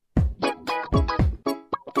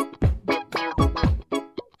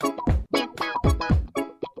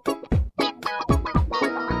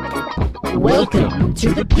Welcome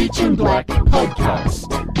to the Peach and Black Podcast,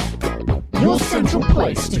 your central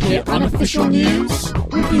place to hear unofficial news,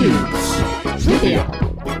 reviews, trivia,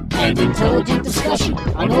 and intelligent discussion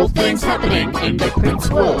on all things happening in the Prince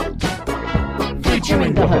world.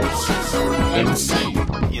 Featuring the hosts, MC.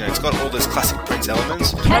 You know, it's got all those classic Prince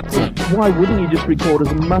elements. Captain. Why wouldn't you just record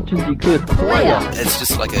as much as you could? Player. It's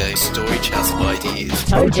just like a storage house of ideas.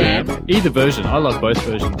 Toe Jam. Either version. I love both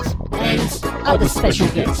versions. And other special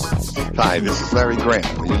guests. Hi, this is Larry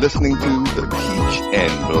Graham. You're listening to the Peach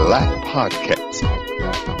and Black Podcast.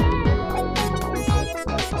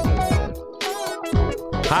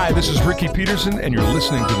 Hi, this is Ricky Peterson, and you're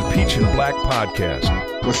listening to the Peach and Black Podcast.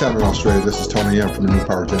 What's happening, Australia? This is Tony M from the New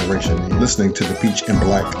Power Generation. You're listening to the Peach and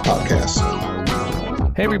Black Podcast.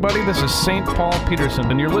 Hey, everybody, this is St. Paul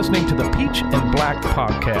Peterson, and you're listening to the Peach and Black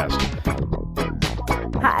Podcast.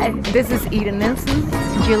 Hi, this is Eden Nelson,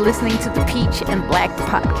 and you're listening to the Peach and Black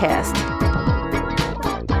Podcast.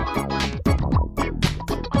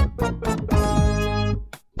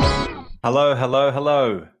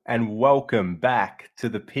 Hello, and welcome back to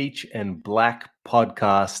the Peach and Black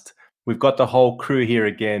Podcast. We've got the whole crew here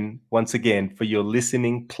again, once again, for your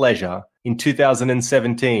listening pleasure. In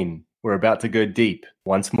 2017, we're about to go deep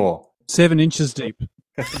once more. 7 inches deep.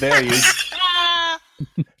 There he is.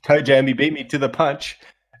 Toe Jam, he beat me to the punch.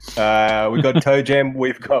 We've got Toe Jam,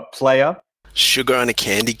 we've got Player. Sugar on a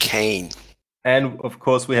candy cane. And, of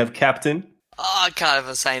course, we have Captain. Oh, I can't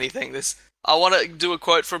even say anything. I want to do a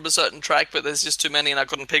quote from a certain track, but there's just too many and I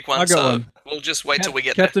couldn't pick one, I got one. We'll just wait till we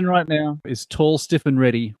get Captain right now is tall, stiff and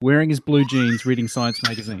ready, wearing his blue jeans, reading science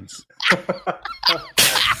magazines.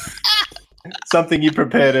 Something you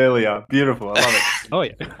prepared earlier. Beautiful, I love it. Oh,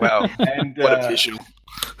 yeah. Wow, And, what a vision.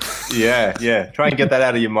 Yeah. Try and get that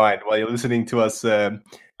out of your mind while you're listening to us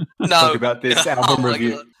talk about this album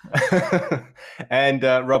review. And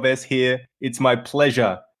Rob S. here. It's my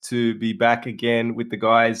pleasure to be back again with the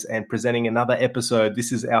guys and presenting another episode.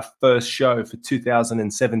 This is our first show for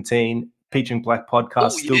 2017. Peach and Black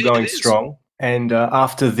Podcast still going strong. And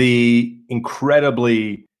after the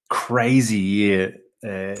incredibly crazy year,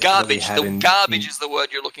 garbage. Garbage is the word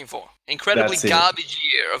you're looking for. Incredibly garbage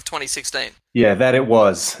year of 2016. Yeah, that it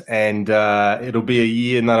was. And it'll be a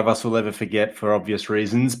year none of us will ever forget for obvious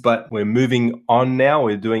reasons. But we're moving on now.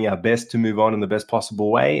 We're doing our best to move on in the best possible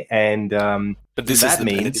way. And but this that is the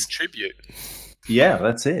means tribute. Yeah,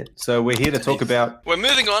 that's it. So we're here to talk about... We're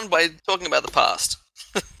moving on by talking about the past.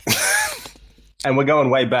 And we're going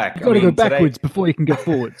way back. You've got to go backwards before you can go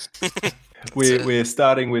forwards. We're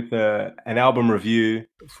starting with an album review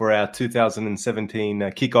for our 2017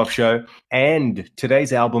 kickoff show. And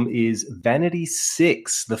today's album is Vanity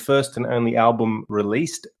 6, the first and only album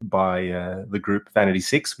released by the group Vanity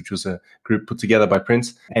 6, which was a group put together by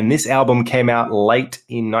Prince. And this album came out late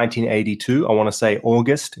in 1982. I want to say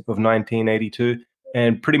August of 1982.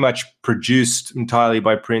 And pretty much produced entirely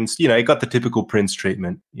by Prince. You know, it got the typical Prince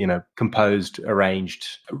treatment, you know, composed, arranged,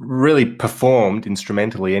 really performed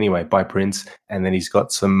instrumentally anyway by Prince. And then he's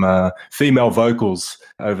got some female vocals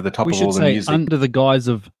over the top of all the music. We should say under the guise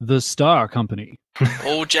of the Star Company.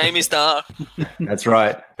 Oh, Jamie Starr. That's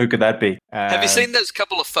right. Who could that be? Have you seen those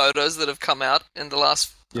couple of photos that have come out in the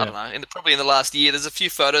last... I don't know, probably in the last year? There's a few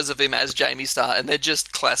photos of him as Jamie Starr, and they're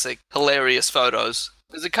just classic, hilarious photos.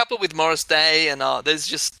 There's a couple with Morris Day, and there's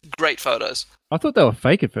just great photos. I thought they were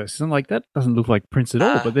fake at first. I'm like, that doesn't look like Prince at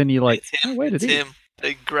all. But then you're like, wait, it's him.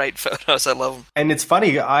 They're great photos. I love them. And it's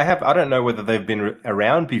funny. I don't know whether they've been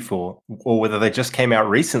around before or whether they just came out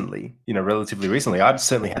recently. You know, relatively recently. I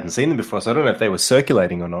certainly hadn't seen them before, so I don't know if they were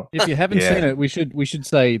circulating or not. If you haven't seen it, we should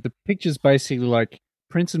say the picture's basically like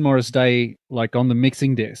Prince and Morris Day, like on the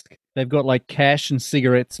mixing desk. They've got like cash and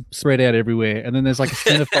cigarettes spread out everywhere, and then there's like a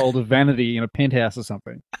centerfold of Vanity in a penthouse or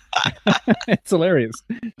something. It's hilarious.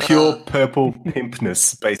 Pure purple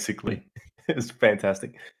pimpness, basically. It's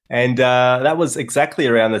fantastic. And that was exactly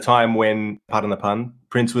around the time when, pardon the pun,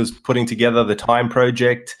 Prince was putting together the Time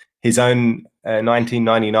Project, his own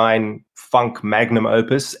 1999 funk magnum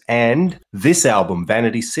opus, and this album,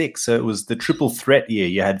 Vanity 6. So it was the triple threat year.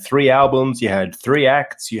 You had 3 albums, you had 3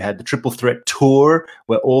 acts, you had the triple threat tour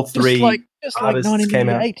where all 3 artists came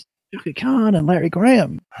out. Chaka Khan and Larry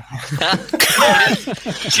Graham.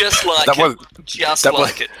 Just like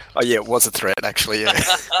it. Oh, yeah, it was a threat, actually, yeah.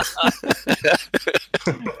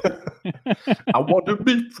 I want to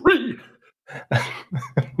be free.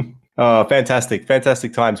 Oh, fantastic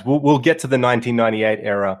times. We'll get to the 1998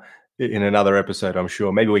 era in another episode, I'm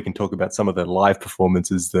sure. Maybe we can talk about some of the live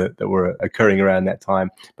performances that were occurring around that time.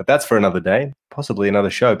 But that's for another day, possibly another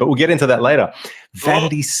show. But we'll get into that later.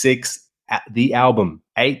 Vanity 6, the album,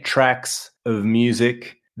 8 tracks of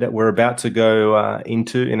music. that we're about to go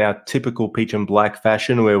into in our typical Peach and Black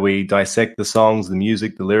fashion, where we dissect the songs, the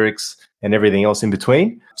music, the lyrics, and everything else in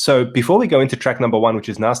between. So before we go into track number 1, which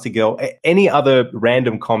is Nasty Girl, any other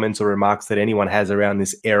random comments or remarks that anyone has around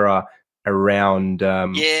this era, around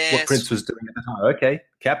what Prince was doing at the time? Okay,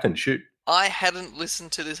 Captain, shoot. I hadn't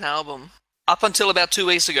listened to this album up until about 2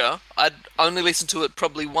 weeks ago. I'd only listened to it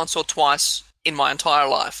probably once or twice in my entire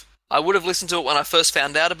life. I would have listened to it when I first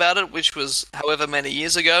found out about it, which was however many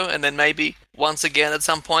years ago, and then maybe once again at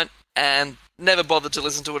some point, and never bothered to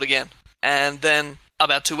listen to it again. And then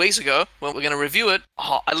about 2 weeks ago, when we're going to review it,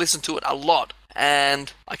 I listened to it a lot,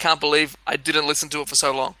 and I can't believe I didn't listen to it for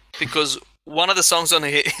so long, because one of the songs on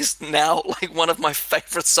here is now like one of my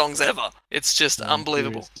favorite songs ever. It's just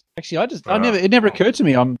unbelievable. Actually, it never occurred to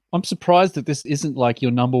me. I'm surprised that this isn't like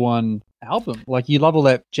your number one album. Like, you love all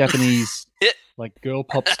that Japanese like girl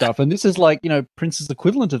pop stuff, and this is like, you know, Prince's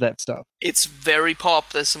equivalent of that stuff. It's very pop.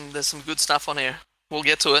 There's some good stuff on here. We'll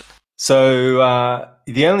get to it. So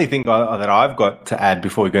the only thing that I've got to add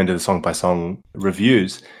before we go into the song by song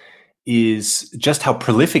reviews is just how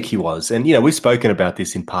prolific he was. And, you know, we've spoken about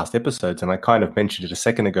this in past episodes, and I kind of mentioned it a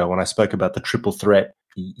second ago when I spoke about the triple threat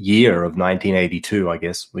year of 1982, I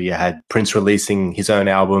guess, where you had Prince releasing his own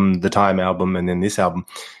album, the Time album, and then this album.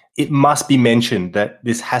 It must be mentioned that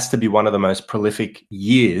this has to be one of the most prolific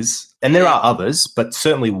years, and there are others, but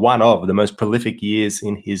certainly one of the most prolific years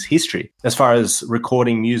in his history as far as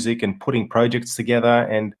recording music and putting projects together.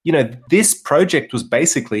 And, you know, this project was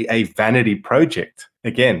basically a vanity project.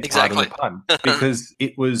 Again, exactly. Pardon the pun, because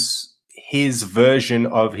it was his version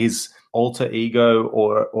of his alter ego,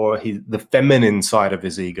 or the feminine side of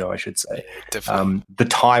his ego, I should say. Definitely. The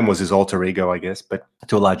Time was his alter ego, I guess, but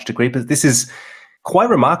to a large degree. But this is quite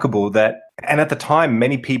remarkable that, and at the time,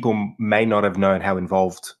 many people may not have known how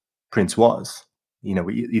involved Prince was. You know,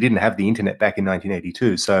 you didn't have the internet back in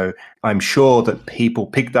 1982. So I'm sure that people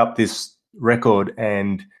picked up this record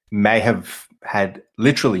and may have had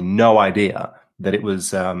literally no idea that it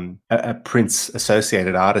was a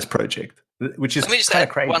Prince-associated artist project, which is Let me just kind of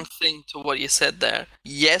add crazy. one thing to what you said there.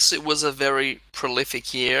 Yes, it was a very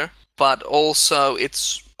prolific year, but also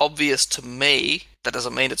it's obvious to me, that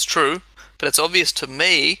doesn't mean it's true, but it's obvious to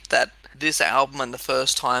me that this album and the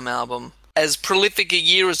first Time album, as prolific a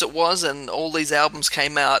year as it was, and all these albums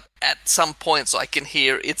came out, at some points I can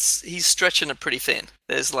hear he's stretching it pretty thin.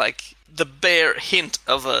 There's like the bare hint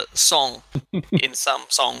of a song in some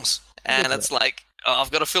songs. And it's like, I've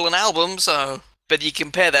got to fill an album, so... But you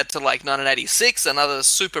compare that to like 1986, another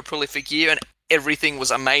super prolific year, and everything was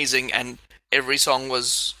amazing, and every song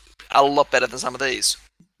was a lot better than some of these.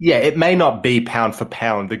 Yeah, it may not be pound for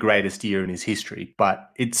pound the greatest year in his history, but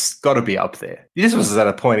it's got to be up there. This was at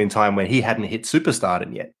a point in time when he hadn't hit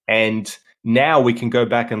superstardom yet. And now we can go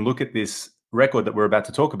back and look at this record that we're about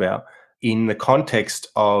to talk about in the context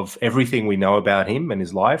of everything we know about him and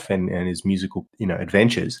his life and his musical, you know,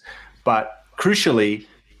 adventures. But crucially,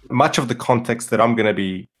 much of the context that I'm going to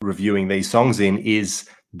be reviewing these songs in is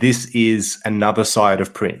this is another side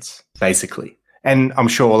of Prince, basically. And I'm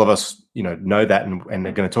sure all of us, you know that and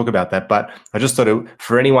are going to talk about that. But I just thought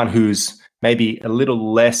for anyone who's maybe a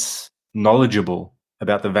little less knowledgeable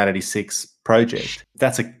about the Vanity 6 project,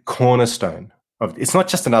 that's a cornerstone of. It's not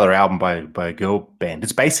just another album by a girl band.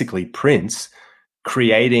 It's basically Prince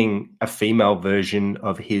creating a female version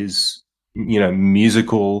of his, you know,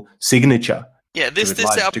 musical signature. Yeah, this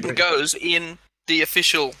album goes in the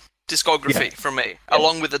official discography from me,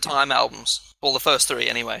 along with the Time albums. Well, the first three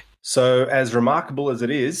anyway. So, as remarkable as it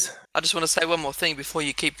is... I just want to say one more thing before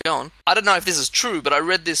you keep going. I don't know if this is true, but I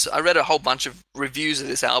read a whole bunch of reviews of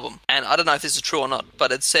this album, and I don't know if this is true or not,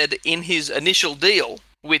 but it said in his initial deal,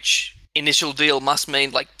 which initial deal must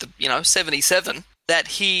mean like 77,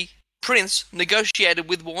 that Prince negotiated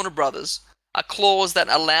with Warner Brothers a clause that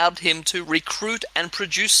allowed him to recruit and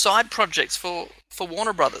produce side projects for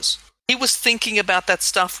Warner Brothers. He was thinking about that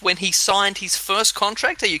stuff when he signed his first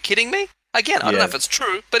contract. Are you kidding me? Again, I don't know if it's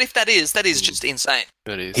true, but if that is just insane.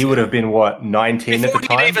 It is. He would have been, 19 Before at the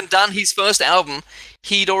time? he'd even done his first album,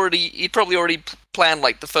 he'd probably already planned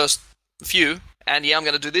like the first few, and I'm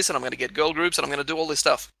going to do this, and I'm going to get girl groups, and I'm going to do all this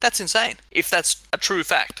stuff. That's insane, if that's a true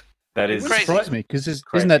fact. That is crazy. Surprised me, because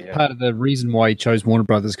isn't that part of the reason why he chose Warner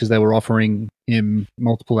Brothers? Because they were offering him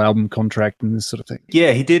multiple album contract and this sort of thing.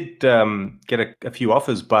 Yeah, he did get a few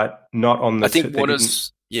offers, but not on the... I think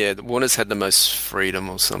Warner's had the most freedom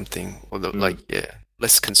or something, or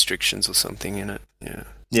less constrictions or something in it. Yeah.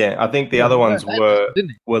 Yeah, I think the other ones were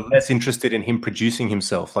less interested in him producing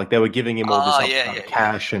himself. Like they were giving him all this upfront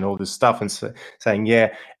cash and all this stuff, and saying,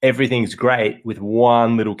 "Yeah, everything's great with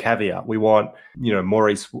one little caveat. We want,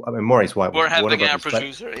 Maurice White. We're having our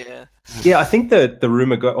producer, yeah." Yeah, I think the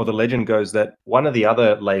rumor or the legend goes that one of the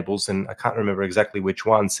other labels, and I can't remember exactly which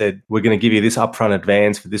one, said we're going to give you this upfront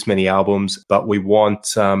advance for this many albums, but we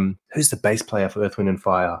want who's the bass player for Earth, Wind and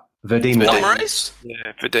Fire? Verdine. Maurice?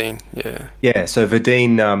 Yeah, Verdine. Yeah. Yeah, so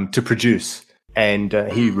Verdine to produce, and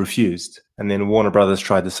he refused. And then Warner Brothers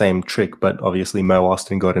tried the same trick, but obviously Mo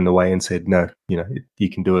Austin got in the way and said, "No, you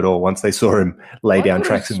can do it all." Once they saw him lay down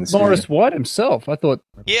tracks in the studio. Morris White himself, I thought.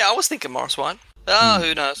 Yeah, I was thinking Morris White.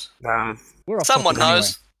 Who knows? Someone knows.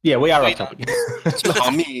 Anyway. Yeah, we are off topic.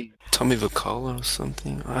 Tommy Vacola or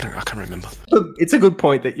something. I can't remember. It's a good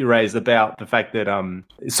point that you raised about the fact that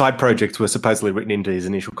side projects were supposedly written into his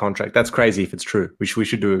initial contract. That's crazy if it's true. We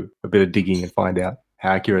should do a bit of digging and find out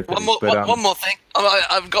how accurate that is. One more thing.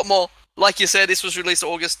 I've got more. Like you said, this was released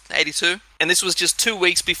August 82, and this was just 2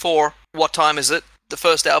 weeks before What Time Is It? The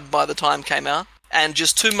first album by the time came out, and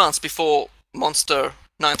just 2 months before Monster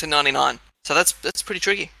 1999. So that's pretty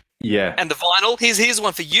tricky. Yeah. And the vinyl, here's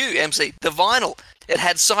one for you, MC. The vinyl, it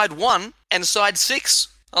had side 1 and side 6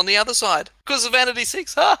 on the other side because of Vanity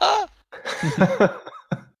 6. Ha ha.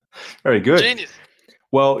 Very good. Genius.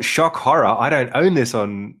 Well, shock horror. I don't own this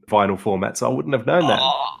on vinyl format, so I wouldn't have known that.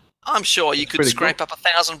 I'm sure you could scrape up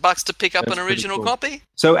 $1,000 to pick up an original copy.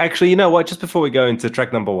 So actually, you know what? Just before we go into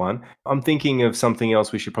track number 1, I'm thinking of something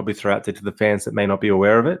else we should probably throw out there to the fans that may not be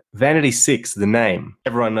aware of it. Vanity 6, the name.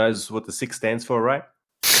 Everyone knows what the 6 stands for, right?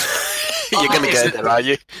 You're going to go there, are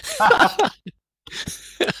you?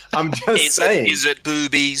 I'm just saying. Is it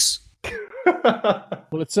boobies?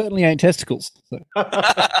 Well, it certainly ain't testicles. So.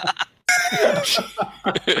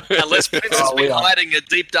 Unless Prince has been hiding a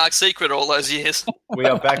deep, dark secret all those years. We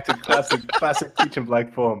are back to classic Peach and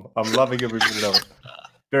Black form. I'm loving every minute of it.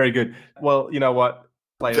 Very good. Well, you know what?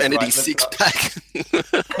 Vanity 6-pack.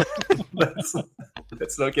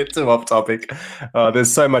 Let's not get too off topic.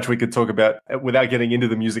 There's so much we could talk about without getting into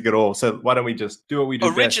the music at all. So why don't we just do what we do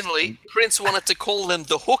Originally, best. Prince wanted to call them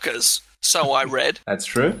the Hookers, so I read. That's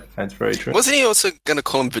true. That's very true. Wasn't he also going to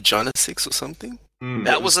call them Vagina 6 or something?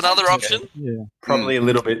 That was another option? Yeah. Probably a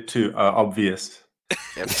little bit too obvious.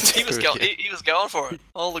 Yeah, he was going for it.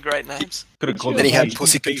 All the great names. Could have called then he them had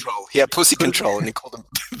Pussy Control. He had Pussy Control and he called them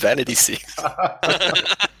Vanity 6.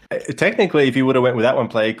 Technically, if he would have went with that one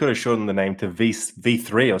play, he could have shortened the name to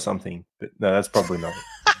V3 or something. But no, that's probably not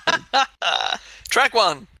it. Track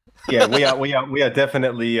 1. Yeah, we are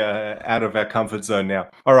definitely out of our comfort zone now.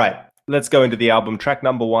 All right. Let's go into the album. Track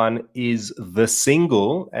number 1 is the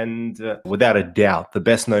single, and without a doubt, the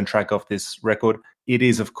best known track off this record. It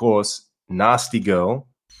is, of course, Nasty Girl,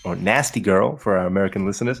 or Nasty Girl for our American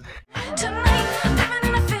listeners.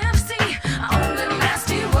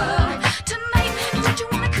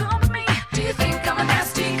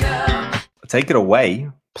 Take it away,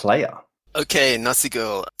 player. Okay, Nasty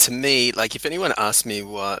Girl. To me, like, if anyone asked me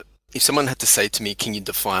if someone had to say to me, can you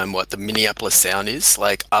define what the Minneapolis sound is?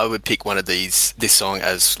 Like, I would pick this song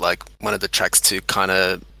as, like, one of the tracks to kind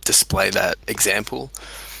of display that example.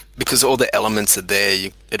 Because all the elements are there.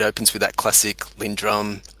 It opens with that classic Linn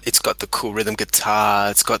drum. It's got the cool rhythm guitar.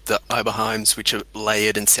 It's got the Oberheims, which are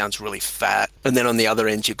layered and sounds really fat. And then on the other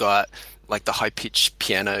end, you got like the high-pitched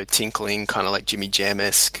piano tinkling, kind of like Jimmy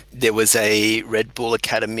Jam-esque. There was a Red Bull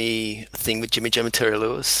Academy thing with Jimmy Jam and Terry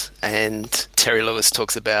Lewis, and Terry Lewis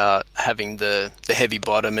talks about having the heavy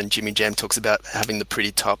bottom, and Jimmy Jam talks about having the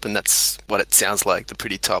pretty top, and that's what it sounds like, the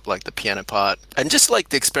pretty top, like the piano part. And just like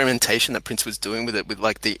the experimentation that Prince was doing with it, with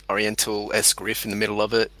like the Oriental-esque riff in the middle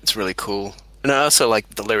of it, it's really cool. And I also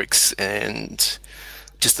like the lyrics and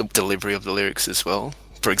just the delivery of the lyrics as well.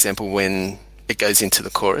 For example, when it goes into the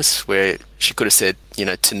chorus where she could have said,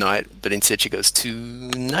 tonight, but instead she goes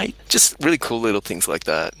tonight. Just really cool little things like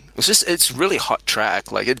that. It's really hot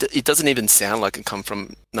track. Like it doesn't even sound like it come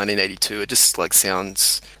from 1982. It just like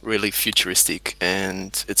sounds really futuristic,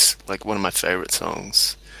 and it's like one of my favorite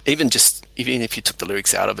songs. Even if you took the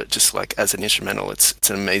lyrics out of it, just like as an instrumental, it's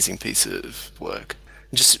an amazing piece of work.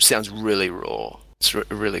 It just sounds really raw. It's a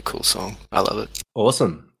really cool song. I love it.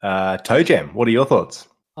 Awesome. Toe Jam, what are your thoughts?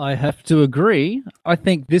 I have to agree. I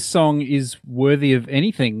think this song is worthy of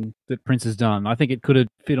anything that Prince has done. I think it could have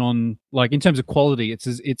fit on, like, in terms of quality,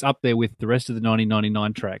 it's up there with the rest of the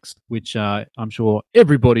 1999 tracks, which I'm sure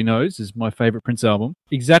everybody knows is my favorite Prince album.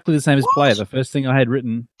 Exactly the same as Player. The first thing I had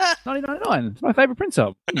written, 1999. It's my favorite Prince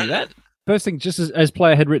album. I knew that. First thing, just as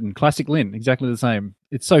Player had written, Classic Linn, exactly the same.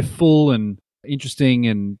 It's so full and interesting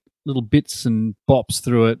and little bits and bops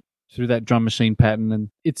through it. through that drum machine pattern. And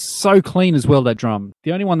it's so clean as well, that drum.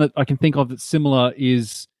 The only one that I can think of that's similar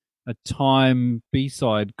is a Time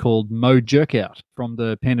B-side called Mo Jerkout from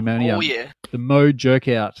the Pandemonium. Oh, yeah. The Mo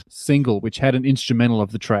Jerkout single, which had an instrumental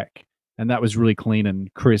of the track. And that was really clean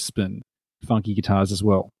and crisp and funky guitars as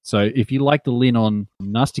well. So if you like the Lynn on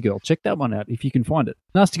Nasty Girl, check that one out if you can find it.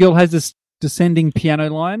 Nasty Girl has this descending piano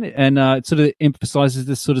line, and it sort of emphasizes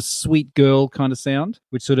this sort of sweet girl kind of sound,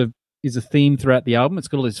 which sort of is a theme throughout the album. It's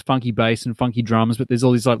got all this funky bass and funky drums, but there's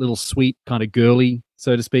all these like little sweet kind of girly,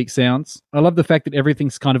 so to speak, sounds. I love the fact that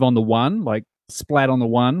everything's kind of on the one, like splat on the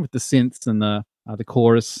one with the synths and the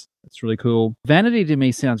chorus. It's really cool. Vanity to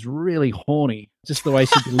me sounds really horny, just the way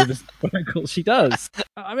she delivers the vocals. She does.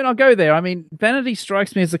 I mean, I'll go there. I mean, Vanity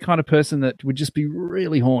strikes me as the kind of person that would just be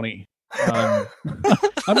really horny. I'm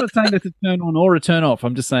not saying that's a turn on or a turn off.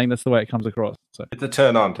 I'm just saying that's the way it comes across. So. It's a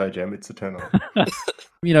turn on, Toe Jam. It's a turn on.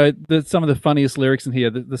 You know, some of the funniest lyrics in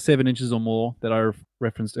here, the 7 inches or more that I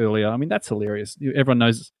referenced earlier. I mean, that's hilarious. Everyone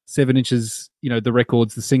knows 7 inches, you know, the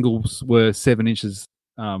records, the singles were 7 inches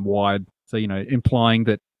wide. So, you know, implying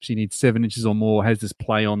that she needs 7 inches or more has this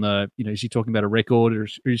play on the, you know, is she talking about a record or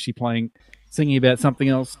is she singing about something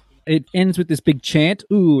else? It ends with this big chant.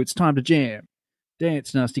 Ooh, it's time to jam.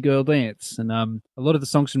 Dance, nasty girl, dance. And a lot of the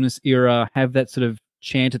songs from this era have that sort of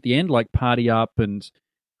chant at the end, like Party Up and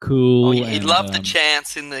Cool. Oh, you'd love the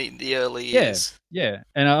chants in the early years. Yeah.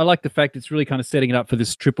 And I like the fact it's really kind of setting it up for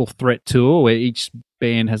this triple threat tour where each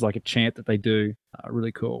band has like a chant that they do.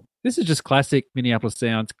 Really cool. This is just classic Minneapolis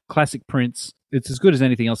sounds, classic Prince. It's as good as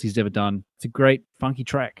anything else he's ever done. It's a great funky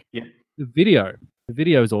track. Yeah. The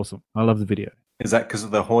video is awesome. I love the video. Is that because of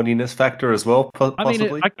the horniness factor as well, possibly?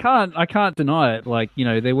 I mean, I can't deny it. Like, you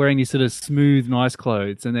know, they're wearing these sort of smooth, nice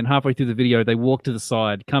clothes, and then halfway through the video, they walk to the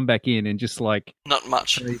side, come back in, and just like... Not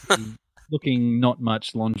much. looking not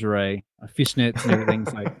much lingerie, fishnets and everything.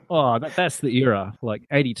 It's like, oh, that's the era. Like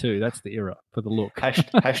 82, that's the era for the look.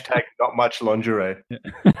 Hashtag not much lingerie. Yeah.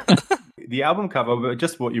 The album cover,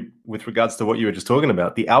 just with regards to what you were just talking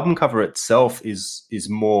about, the album cover itself is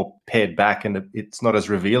more pared back and it's not as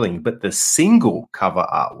revealing, but the single cover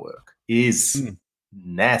artwork is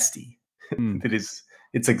nasty. It's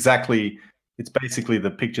basically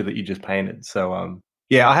the picture that you just painted. So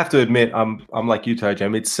yeah, I have to admit, I'm like you, Toe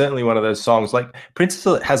Jam. It's certainly one of those songs. Like Prince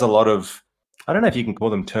has a lot of, I don't know if you can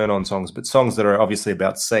call them turn-on songs, but songs that are obviously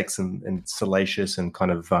about sex and salacious and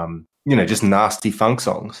kind of just nasty funk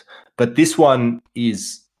songs. But this one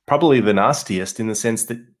is probably the nastiest in the sense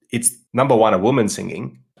that it's, number one, a woman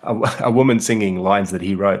singing lines that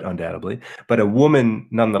he wrote, undoubtedly, but a woman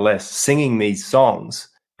nonetheless singing these songs.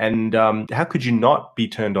 And how could you not be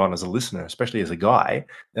turned on as a listener, especially as a guy?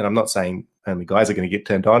 And I'm not saying only guys are going to get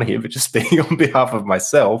turned on here, but just speaking on behalf of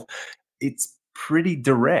myself, it's pretty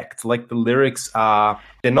direct. Like the lyrics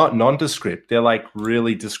they're not nondescript. They're like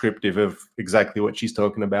really descriptive of exactly what she's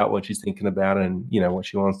talking about, what she's thinking about, and what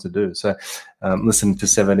she wants to do. So listen to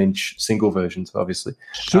 7-inch single versions, obviously.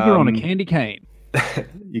 Sugar on a candy cane.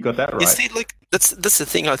 You got that right. You see, like that's the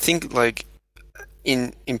thing. I think like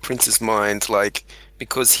in Prince's mind, like,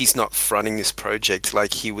 because he's not fronting this project,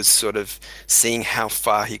 like he was sort of seeing how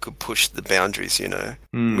far he could push the boundaries,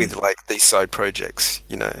 with like these side projects,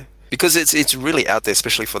 because it's really out there,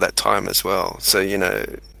 especially for that time as well. So,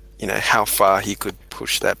 how far he could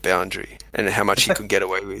push that boundary and how much he could get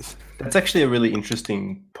away with. That's actually a really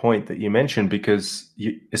interesting point that you mentioned, because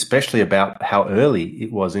especially about how early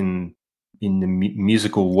it was in the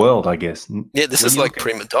musical world, I guess. Yeah, this is like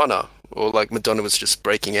pre-Madonna, or like Madonna was just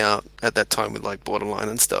breaking out at that time with like Borderline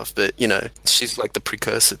and stuff. But, she's like the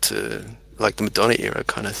precursor to like the Madonna era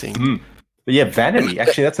kind of thing. Mm. But yeah, Vanity,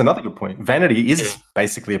 actually, that's another good point. Vanity is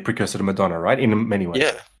basically a precursor to Madonna, right? In many ways.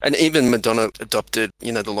 Yeah, and even Madonna adopted,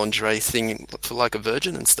 the lingerie thing for like a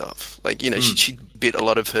Virgin and stuff. Like, she bit a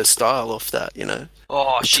lot of her style off that,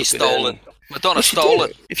 Oh, she stole it. Madonna stole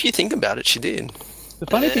it. If you think about it, she did. The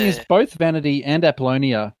funny thing is both Vanity and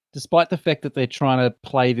Apollonia, despite the fact that they're trying to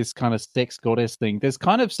play this kind of sex goddess thing, there's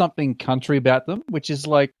kind of something country about them, which is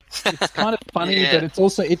like, it's kind of funny, but it's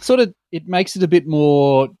also, it makes it a bit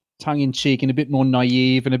more tongue-in-cheek and a bit more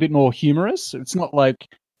naive and a bit more humorous. It's not like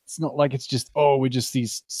it's just, we're just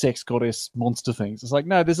these sex goddess monster things. It's like,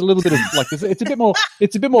 no, there's a little bit of like, it's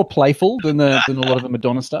a bit more playful than a lot of the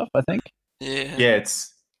Madonna stuff, I think. Yeah,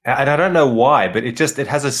 and I don't know why, but it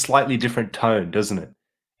has a slightly different tone, doesn't it?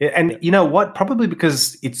 And you know what? Probably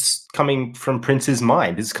because it's coming from Prince's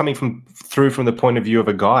mind. It's coming through from the point of view of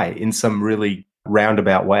a guy in some really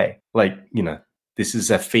roundabout way. Like, this is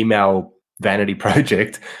a female vanity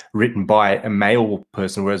project written by a male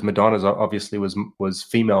person, whereas Madonna's obviously was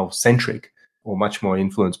female centric. or much more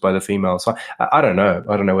influenced by the female. So I don't know.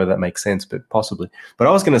 I don't know whether that makes sense, but possibly. But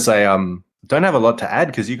I was going to say, don't have a lot to add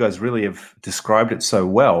because you guys really have described it so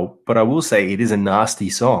well. But I will say it is a nasty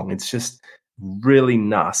song. It's just really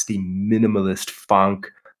nasty, minimalist funk,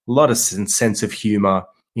 a lot of sense of humor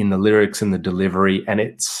in the lyrics and the delivery. And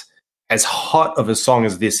it's as hot of a song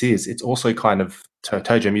as this is. It's also kind of,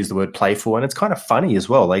 ToeJam used the word playful, and it's kind of funny as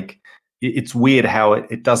well. Like, it's weird how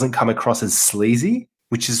it doesn't come across as sleazy,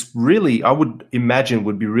 which is really, I would imagine,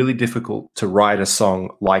 would be really difficult to write a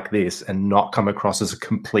song like this and not come across as a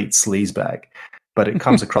complete sleazebag. But it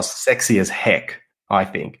comes across sexy as heck, I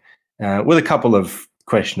think, with a couple of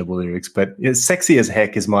questionable lyrics. But sexy as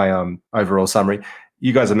heck is my overall summary.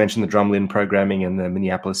 You guys have mentioned the drumlin programming and the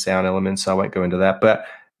Minneapolis sound elements, so I won't go into that. But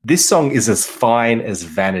this song is as fine as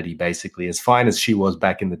Vanity, basically, as fine as she was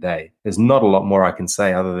back in the day. There's not a lot more I can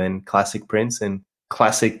say other than classic Prince and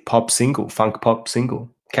classic pop single, funk pop single.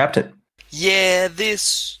 Captain. Yeah,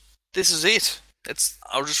 this is it.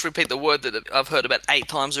 I'll just repeat the word that I've heard about 8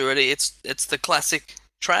 times already. It's the classic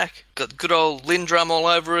track. Got good old Lin drum all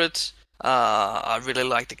over it. I really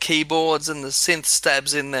like the keyboards and the synth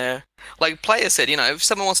stabs in there. Like Player said, if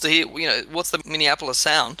someone wants to hear, what's the Minneapolis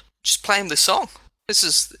sound, just play them this song. This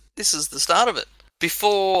is the start of it.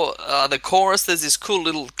 Before the chorus, there's this cool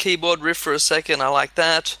little keyboard riff for a second. I like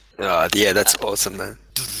that. Yeah, that's awesome, man.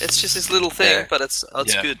 It's just this little thing, but it's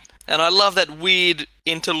good. And I love that weird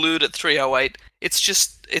interlude at 3:08.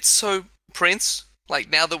 It's so Prince. Like,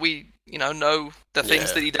 now that we know the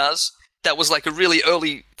things that he does, that was like a really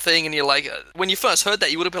early thing, and you're like, when you first heard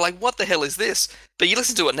that, you would have been like, what the hell is this? But you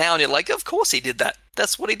listen to it now, and you're like, of course he did that.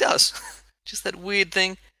 That's what he does. Just that weird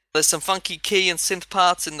thing. There's some funky key and synth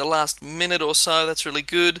parts in the last minute or so. That's really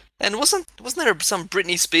good. And wasn't there some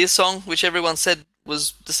Britney Spears song which everyone said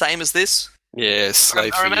was the same as this? Yeah,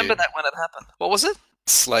 Slave for You. I remember that when it happened. What was it?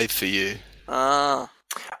 Slave for You. I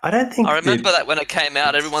don't think. I remember that when it came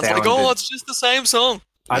out. Everyone's like, "Oh, it's just the same song."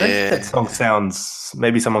 I don't think that song sounds.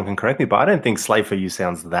 Maybe someone can correct me, but I don't think "Slave for You"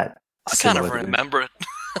 sounds that. I can't even remember it.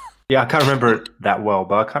 Yeah, I can't remember it that well,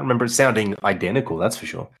 but I can't remember it sounding identical. That's for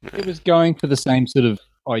sure. It was going for the same sort of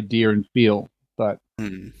idea and feel, but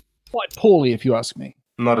quite poorly, if you ask me.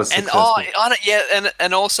 Not as successful.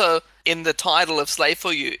 And also in the title of "Slave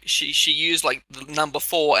for You," she used like the number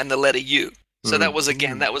 4 and the letter U. So that was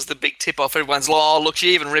the big tip off. Everyone's like, oh, look,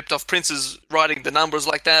 she even ripped off Prince's writing the numbers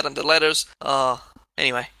like that and the letters.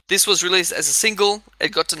 Anyway, this was released as a single.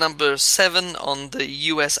 It got to number 7 on the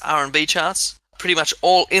US R&B charts. Pretty much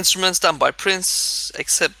all instruments done by Prince,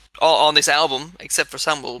 except on this album, except for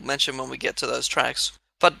some we'll mention when we get to those tracks.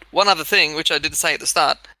 But one other thing, which I didn't say at the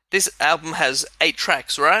start, this album has 8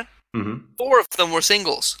 tracks, right? Mm-hmm. 4 of them were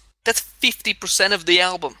singles. That's 50% of the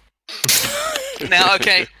album. Now,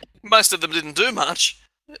 okay, most of them didn't do much,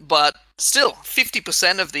 but still,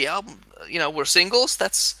 50% of the album, were singles.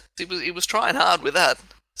 He was trying hard with that.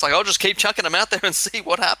 It's like, I'll just keep chucking them out there and see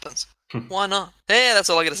what happens. Why not? Yeah, that's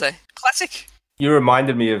all I got to say. Classic. You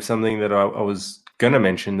reminded me of something that I was going to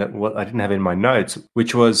mention that I didn't have in my notes,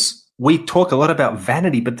 which was we talk a lot about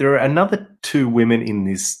Vanity, but there are another 2 women in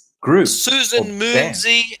this group. Susan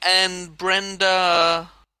Moonsey and Brenda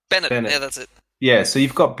Bennett. Yeah, that's it. Yeah, so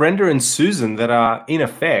you've got Brenda and Susan that are, in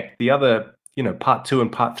effect, the other, part 2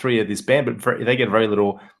 and part 3 of this band, but they get very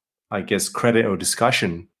little, I guess, credit or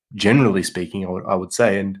discussion, generally speaking, I would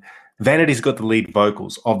say. And Vanity's got the lead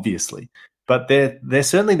vocals, obviously, but they're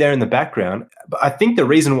certainly there in the background. But I think the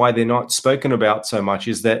reason why they're not spoken about so much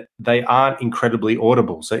is that they aren't incredibly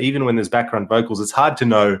audible. So even when there's background vocals, it's hard to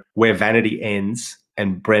know where Vanity ends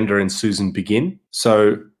and Brenda and Susan begin.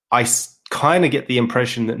 So I kind of get the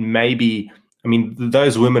impression that maybe...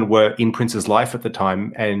 those women were in Prince's life at the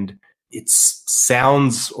time, and it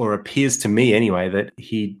sounds or appears to me anyway that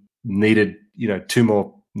he needed, 2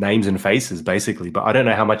 more names and faces, basically. But I don't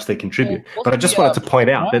know how much they contribute. But I just wanted to point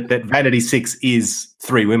out that Vanity 6 is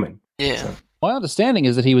 3 women. Yeah. So. My understanding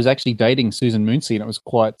is that he was actually dating Susan Moonsey, and it was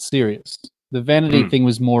quite serious. The Vanity thing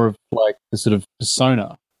was more of like the sort of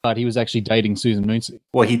persona, but he was actually dating Susan Moonsey.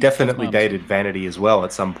 Well, he definitely dated Vanity as well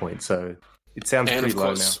at some point, so... It sounds pretty low now.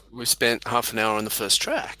 And of course, we spent half an hour on the first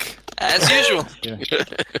track. As usual.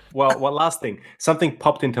 Well, one last thing. Something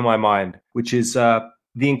popped into my mind, which is the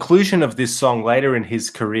inclusion of this song later in his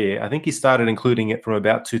career. I think he started including it from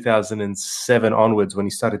about 2007 onwards when he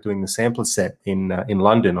started doing the sampler set in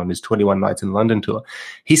London on his 21 Nights in London tour.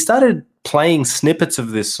 He started playing snippets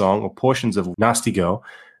of this song or portions of Nasty Girl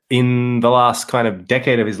in the last kind of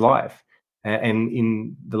decade of his life. And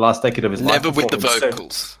in the last decade of his life. Never with the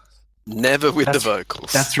vocals. Never with the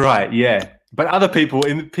vocals. That's right, yeah. But other people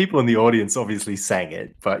in the audience obviously sang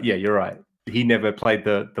it. But yeah, you're right. He never played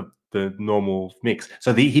the the normal mix.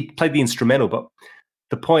 So he played the instrumental, but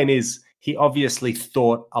the point is he obviously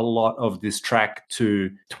thought a lot of this track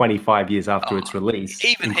to 25 years after its release.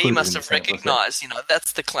 Even he must have recognized,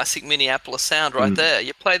 that's the classic Minneapolis sound right there.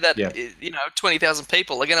 You play that, 20,000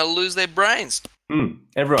 people are going to lose their brains.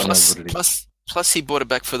 Everyone knows what it is. Plus, he brought it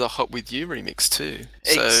back for the Hot With You remix too.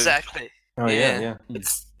 So exactly. Oh, yeah.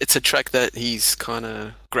 It's a track that he's kind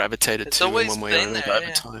of gravitated to in one way or another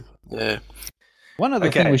over time. Yeah. One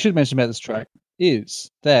other thing we should mention about this track is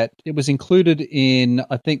that it was included in,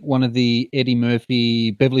 I think, one of the Eddie Murphy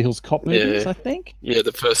Beverly Hills Cop movies, I think. Yeah,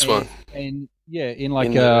 the first one. And in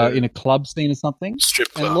a club scene or something.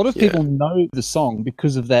 Strip club. And a lot of people know the song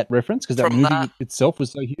because of that reference, because that movie itself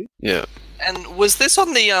was so huge. Yeah. And was this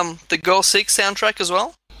on the Girl 6 soundtrack as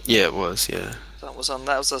well? Yeah, it was, yeah. That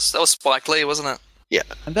was Spike Lee, wasn't it? Yeah.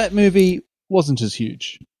 And that movie wasn't as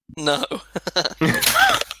huge. No.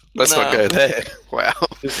 Let's not go there. Wow.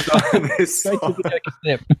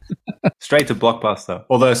 Straight to blockbuster.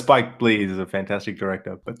 Although Spike Lee is a fantastic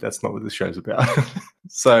director, but that's not what this show's about.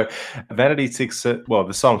 So, Vanity 6, the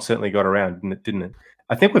song certainly got around, didn't it?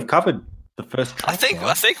 I think we've covered the first track. I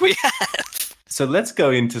think we have. So let's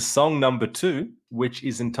go into song number 2, which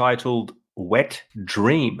is entitled Wet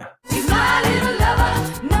Dream. He's my little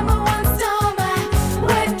lover, number one star, my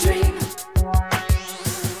wet dream.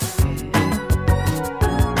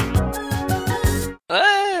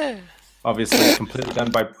 Obviously, completely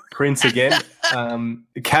done by Prince again.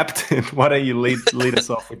 Captain, why don't you lead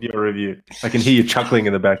us off with your review? I can hear you chuckling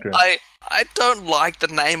in the background. I don't like the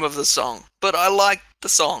name of the song, but I like the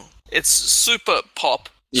song. It's super pop,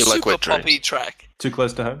 super poppy track. Too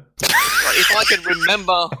close to home? If I could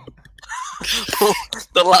remember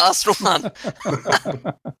the last one.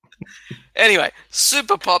 Anyway,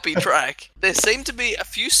 super poppy track. There seem to be a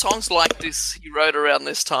few songs like this he wrote around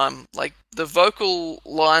this time. Like, the vocal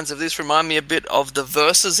lines of this remind me a bit of the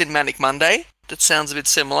verses in Manic Monday. That sounds a bit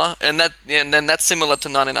similar. And then that's similar to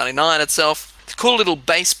 1999 itself. Cool little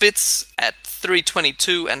bass bits at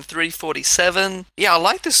 322 and 347. Yeah, I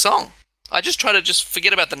like this song. I just try to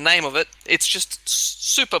forget about the name of it. It's just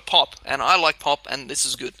super pop, and I like pop, and this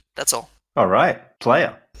is good. That's all. All right,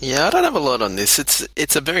 player. Yeah, I don't have a lot on this.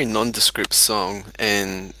 It's a very nondescript song,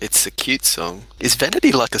 and it's a cute song. Is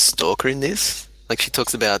Vanity like a stalker in this? Like, she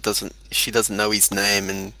talks about she doesn't know his name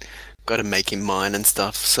and got to make him mine and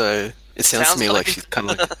stuff. So it sounds to me like she's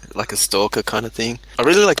kind of like a stalker kind of thing. I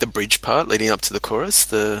really like the bridge part leading up to the chorus.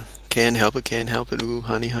 The can't help it, ooh,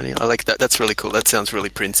 honey, honey. I like that. That's really cool. That sounds really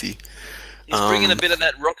Princey. He's bringing a bit of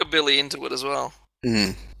that rockabilly into it as well.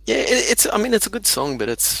 Mm. Yeah, it's a good song, but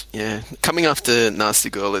it's coming after Nasty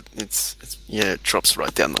Girl. It drops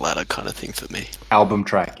right down the ladder kind of thing for me. Album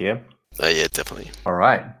track, yeah. Yeah, definitely. All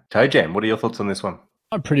right, Toe Jam. What are your thoughts on this one?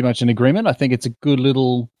 I'm pretty much in agreement. I think it's a good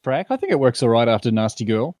little track. I think it works all right after Nasty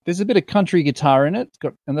Girl. There's a bit of country guitar in it,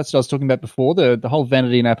 and that's what I was talking about before. The whole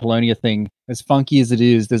Vanity and Apollonia thing, as funky as it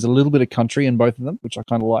is, there's a little bit of country in both of them, which I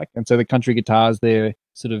kind of like. And so the country guitars, they're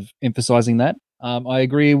sort of emphasizing that. I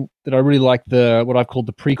agree that I really like what I've called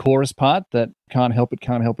the pre-chorus part, that can't help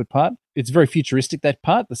it part. It's very futuristic, that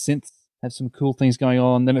part. The synths have some cool things going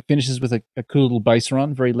on. Then it finishes with a cool little bass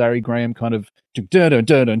run, very Larry Graham kind of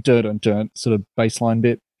sort of bass line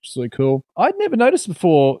bit, which is really cool. I'd never noticed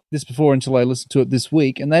before until I listened to it this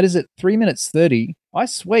week, and that is at 3 minutes 30. I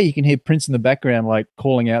swear you can hear Prince in the background, like,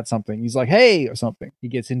 calling out something. He's like, hey, or something. He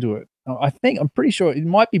gets into it. I'm pretty sure it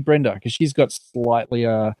might be Brenda, because she's got slightly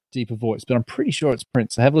deeper voice, but I'm pretty sure it's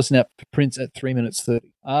Prince. So have a listen out for Prince at 3 minutes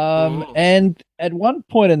 30. And at one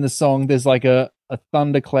point in the song, there's like a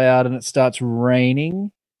thundercloud and it starts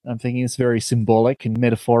raining. I'm thinking it's very symbolic and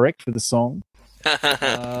metaphoric for the song.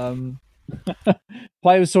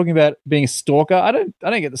 Player was talking about being a stalker. I don't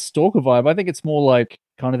get the stalker vibe. I think it's more like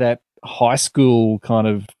kind of that high school kind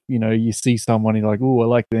of, you see someone, you're like, oh, I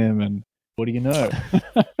like them, and what do you know?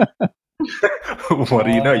 What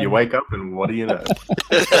do you know? You wake up and what do you know?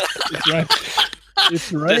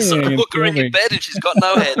 It's raining. There's a hooker in your bed and she's got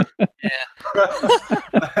no head. Yeah.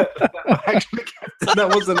 Actually, that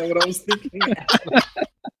wasn't what I was thinking.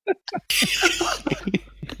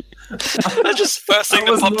 That's just the first thing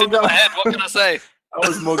that popped into my head. What can I say? I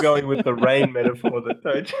was more going with the rain metaphor that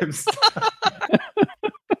Toe Jam started.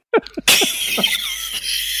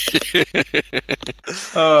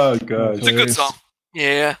 Oh god, it's a good song.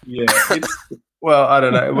 Yeah. Well, I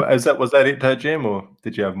don't know. Was that it, Toe Jam, or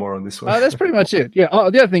did you have more on this one? That's pretty much it. Yeah. Oh,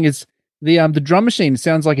 the other thing is the drum machine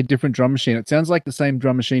sounds like a different drum machine. It sounds like the same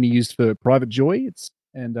drum machine he used for Private Joy.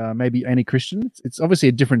 And maybe Annie Christian. It's obviously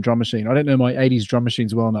a different drum machine. I don't know my 80s drum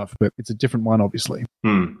machines well enough, but it's a different one, obviously.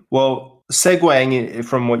 Well, segueing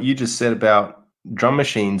from what you just said about drum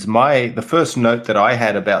machines, the first note that I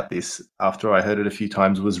had about this after I heard it a few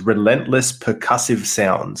times was relentless percussive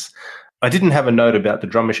sounds. I didn't have a note about the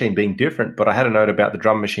drum machine being different, but I had a note about the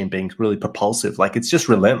drum machine being really propulsive. Like, it's just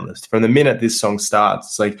relentless. From the minute this song starts,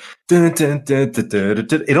 it's like, dun, dun, dun, dun, dun, dun,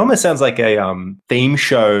 dun. It almost sounds like a theme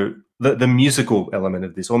show. The musical element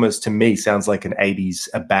of this almost, to me, sounds like a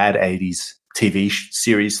bad 80s TV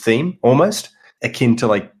series theme, almost akin to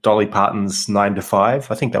like Dolly Parton's 9 to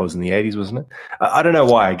 5. I think that was in the 80s, wasn't it? I don't know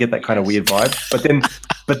why I get that kind of weird vibe.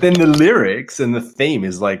 But then the lyrics and the theme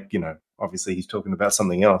is like, you know, obviously he's talking about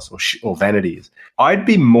something else, or Vanity is. I'd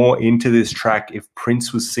be more into this track if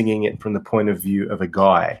Prince was singing it from the point of view of a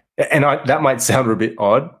guy. And that might sound a bit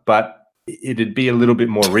odd, but it'd be a little bit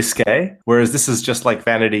more risque. Whereas this is just like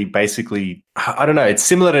Vanity, basically, I don't know, it's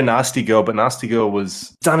similar to Nasty Girl, but Nasty Girl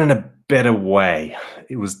was done in a better way.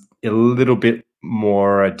 It was a little bit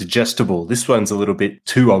more digestible. This one's a little bit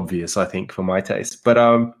too obvious, I think, for my taste. But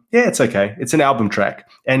yeah, it's okay. It's an album track.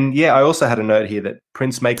 And yeah, I also had a note here that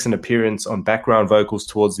Prince makes an appearance on background vocals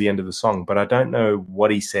towards the end of the song, but I don't know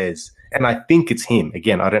what he says. And I think it's him.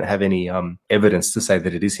 Again, I don't have any evidence to say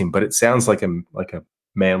that it is him, but it sounds like a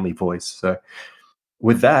manly voice. So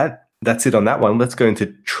with that, that's it on that one. Let's go into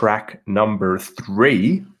track number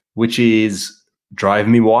 3, which is Drive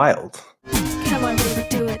Me Wild. Come on, baby,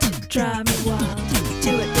 do it. Drive me wild.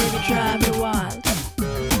 Do it, baby, drive me wild.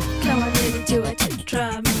 Come on, baby, do it.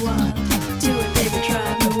 Drive me wild. Do it, baby,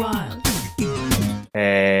 drive me wild.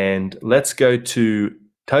 And let's go to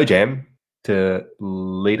Toe Jam to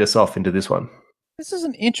lead us off into this one. This is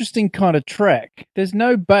an interesting kind of track. There's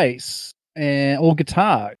no bass or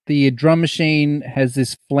guitar. The drum machine has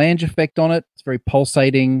this flange effect on it. It's very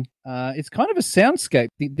pulsating. It's kind of a soundscape.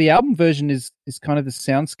 The album version is kind of the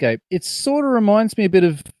soundscape. It sort of reminds me a bit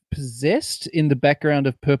of Possessed in the background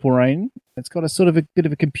of Purple Rain. It's got a sort of a bit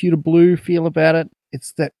of a computer blue feel about it.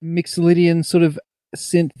 It's that Mixolydian sort of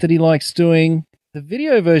synth that he likes doing. The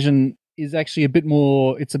video version is actually a bit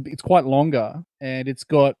more, it's quite longer, and it's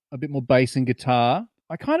got a bit more bass and guitar.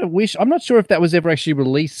 I kind of wish, I'm not sure if that was ever actually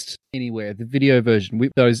released anywhere, the video version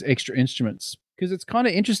with those extra instruments, because it's kind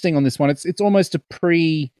of interesting on this one. It's almost a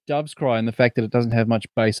pre-Dove's Cry in the fact that it doesn't have much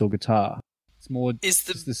bass or guitar. It's more is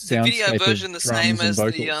the soundscape video version the same as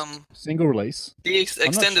the single release? The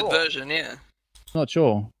extended version, yeah. Not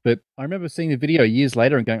sure, but I remember seeing the video years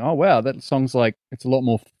later and going, "Oh wow, that song's like it's a lot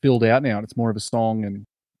more filled out now. It's more of a song." And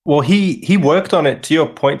well, he worked on it. To your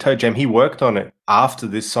point, Toe Jam, he worked on it after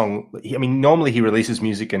this song. I mean, normally he releases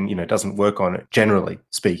music and doesn't work on it. Generally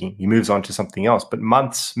speaking, he moves on to something else. But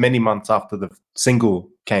many months after the single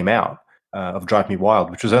came out of "Drive Me Wild,"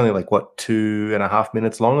 which was only like 2.5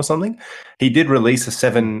 minutes long or something, he did release a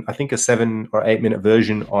 7 or 8 minute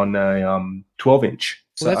version on a 12-inch.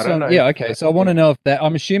 So I don't know. Yeah, okay. So I want to know if that.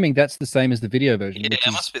 I'm assuming that's the same as the video version. Yeah,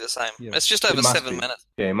 it must be the same. Yeah. It's just over 7 minutes.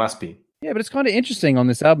 Yeah, it must be. Yeah, but it's kind of interesting on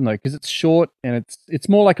this album though, because it's short and it's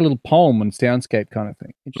more like a little poem and soundscape kind of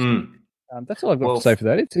thing. Interesting. That's all I've got to say for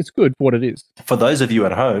that. It's good for what it is. For those of you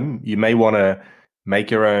at home, you may want to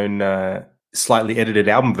make your own slightly edited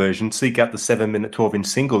album version. Seek out the 7-minute 12-inch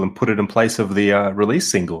single and put it in place of the release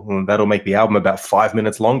single, and that'll make the album about 5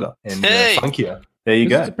 minutes longer and funkier. There you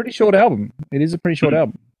go. It's a pretty short album. It is a pretty short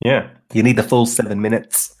album. Yeah, you need the full 7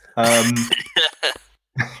 minutes.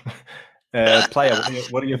 Player,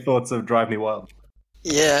 what are your thoughts of "Drive Me Wild"?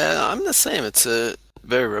 Yeah, I'm the same. It's a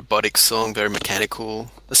very robotic song, very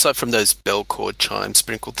mechanical. Aside from those bell chord chimes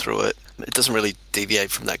sprinkled through it, it doesn't really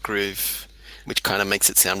deviate from that groove, which kind of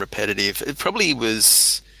makes it sound repetitive. It probably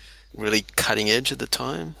was really cutting edge at the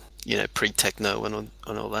time, pre-techno and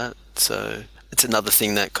all that. So it's another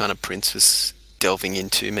thing that kind of Prince was delving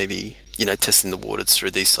into, maybe, testing the waters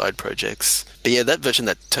through these side projects. But yeah, that version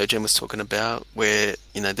that Toe Jam was talking about, where,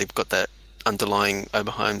 they've got that underlying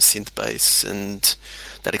Oberheim synth bass and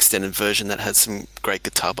that extended version that has some great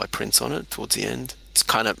guitar by Prince on it towards the end. It's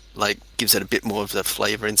kind of like gives it a bit more of the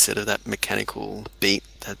flavor instead of that mechanical beat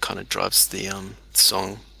that kind of drives the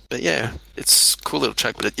song. But yeah, it's a cool little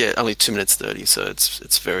track, but only 2 minutes 30, so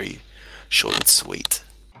it's very short and sweet.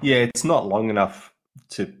 Yeah, it's not long enough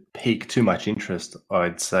to pique too much interest,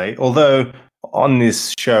 I'd say. Although on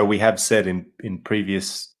this show we have said in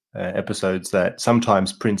previous episodes that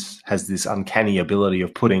sometimes Prince has this uncanny ability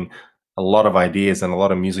of putting a lot of ideas and a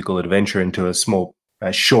lot of musical adventure into a small,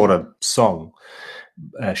 shorter song,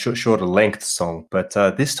 shorter length song. But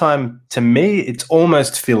this time, to me, it's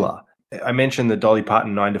almost filler. I mentioned the Dolly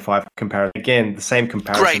Parton 9 to 5 comparison. Again, the same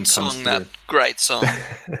comparison. Great song, that. Great song.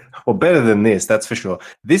 Well, better than this, that's for sure.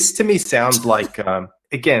 This to me sounds like,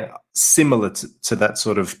 again, similar to that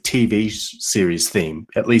sort of TV series theme,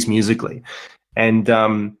 at least musically. And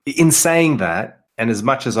in saying that, And as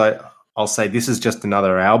much as I'll say this is just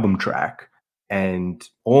another album track and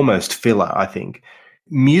almost filler, I think,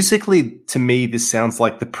 musically, to me, this sounds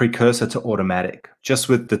like the precursor to Automatic, just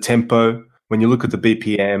with the tempo. When you look at the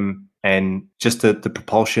BPM and just the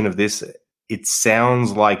propulsion of this, it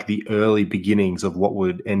sounds like the early beginnings of what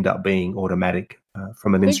would end up being Automatic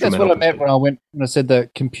from an instrumental. That's what I meant when I said the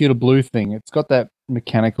computer blue thing. It's got that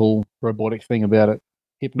mechanical, robotic thing about it,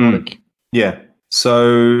 hypnotic. Yeah.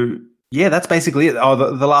 So, yeah, that's basically it. Oh,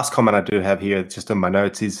 the last comment I do have here, just in my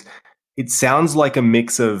notes, is it sounds like a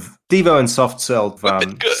mix of Devo and Soft Cell.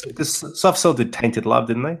 Soft Cell did Tainted Love,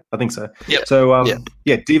 didn't they? I think so. Yep. So,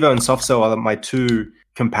 yeah, Devo and Soft Cell are my two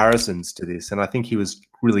comparisons to this, and I think he was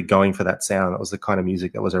really going for that sound. That was the kind of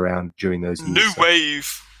music that was around during those years. New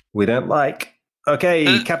wave. We don't like.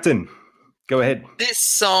 Okay, Captain, go ahead. This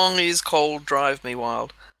song is called Drive Me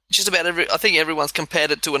Wild. Just about I think everyone's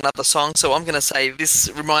compared it to another song, so I'm going to say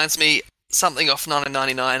this reminds me something off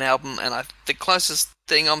 1999 album, and the closest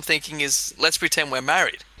thing I'm thinking is Let's Pretend We're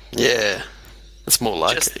Married. Yeah, it's more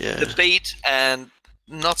like just it, yeah. The beat and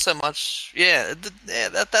not so much,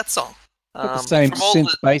 that song. The same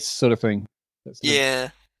synth bass sort of thing.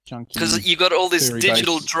 Chunky. Because you got all this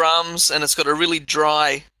digital bass. drums, and it's got a really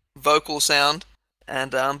dry vocal sound.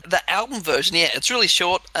 And the album version, it's really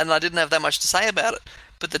short, and I didn't have that much to say about it.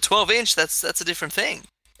 But the 12-inch, that's a different thing.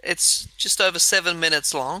 It's just over 7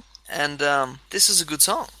 minutes long, and this is a good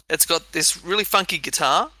song. It's got this really funky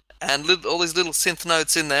guitar and all these little synth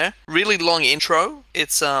notes in there. Really long intro.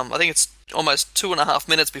 It's I think it's almost 2.5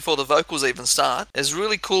 minutes before the vocals even start. There's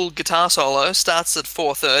really cool guitar solo. Starts at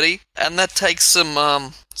 4:30, and that takes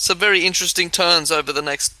some very interesting turns over the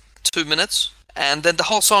next 2 minutes. And then the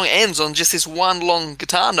whole song ends on just this one long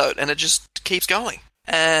guitar note, and it just keeps going.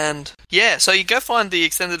 And so you go find the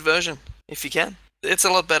extended version if you can. It's a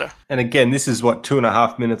lot better. And again, this is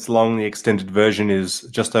 2.5 minutes long. The extended version is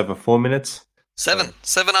just over 4 minutes.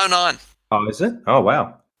 7:09. Oh, is it? Oh,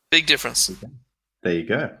 wow. Big difference. There you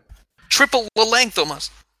go. Triple the length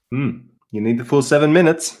almost. You need the full 7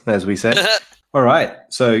 minutes, as we said. All right.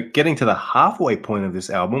 So getting to the halfway point of this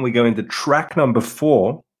album, we go into track number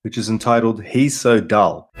 4, which is entitled He's So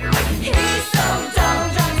Dull.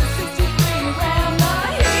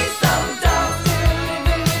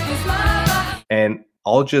 And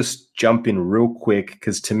I'll just jump in real quick,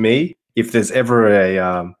 because to me, if there's ever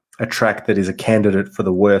a track that is a candidate for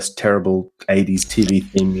the worst, terrible 80s TV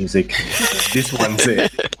theme music, this one's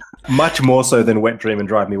it. Much more so than Wet Dream and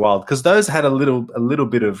Drive Me Wild, because those had a little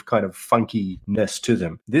bit of kind of funkiness to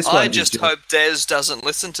them. I just hope Dez doesn't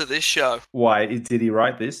listen to this show. Why? Did he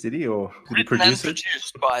write this? Did he? Or did he produce it?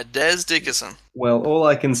 Produced by Dez Dickerson. Well, all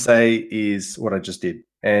I can say is what I just did.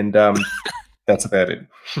 And that's about it.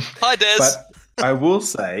 Hi, Dez. But I will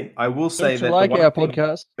say Don't that you like our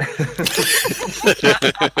podcast?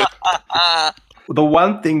 The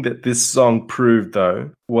one thing that this song proved, though,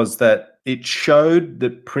 was that it showed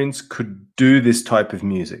that Prince could do this type of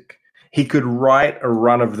music. He could write a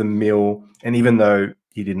run-of-the-mill, and even though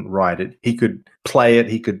he didn't write it, he could play it,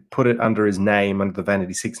 he could put it under his name, under the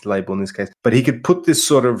Vanity 6 label in this case, but he could put this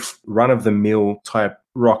sort of run-of-the-mill type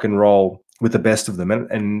rock and roll with the best of them.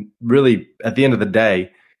 And really, at the end of the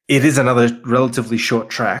day, it is another relatively short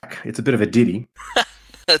track. It's a bit of a ditty.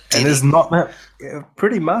 And there's not that,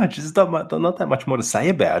 pretty much, there's not that much more to say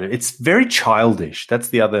about it. It's very childish. That's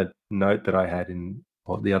the other note that I had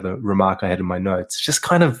or the other remark I had in my notes. Just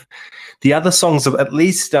kind of, the other songs, at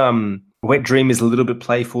least Wet Dream is a little bit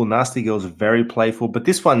playful. Nasty Girl's very playful. But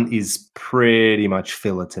this one is pretty much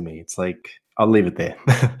filler to me. It's like, I'll leave it there.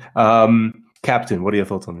 Captain, what are your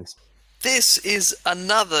thoughts on this? This is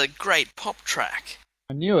another great pop track.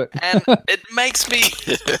 I knew it. And it makes me,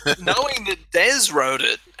 knowing that Dez wrote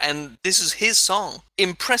it and this is his song,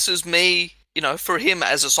 impresses me, for him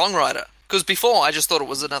as a songwriter. Because before I just thought it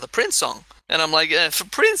was another Prince song. And I'm like, for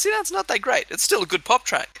Prince, it's not that great. It's still a good pop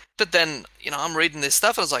track. But then, I'm reading this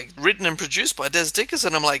stuff. I was like, written and produced by Dez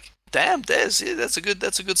Dickerson. I'm like, damn, Dez, yeah, that's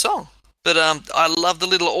a good song. But I love the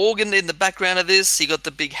little organ in the background of this. You got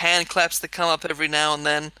the big hand claps that come up every now and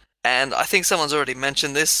then. And I think someone's already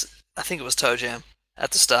mentioned this. I think it was Toe Jam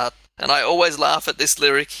at the start. And I always laugh at this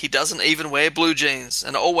lyric, he doesn't even wear blue jeans.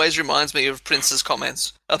 And it always reminds me of Prince's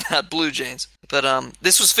comments about blue jeans. But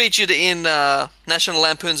this was featured in National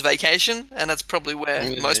Lampoon's Vacation, and that's probably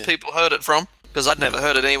where most people heard it from, because I'd never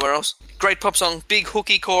heard it anywhere else. Great pop song, big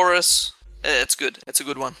hooky chorus. It's good. It's a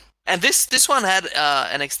good one. And this one had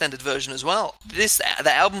an extended version as well.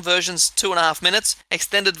 The album version's 2.5 minutes,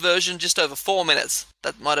 extended version just over 4 minutes.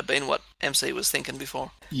 That might have been what MC was thinking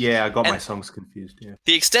before. Yeah, I got my songs confused. Yeah.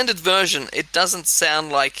 The extended version, it doesn't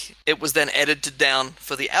sound like it was then edited down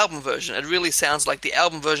for the album version. It really sounds like the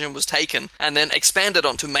album version was taken and then expanded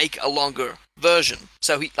on to make a longer version.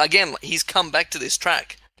 So he's come back to this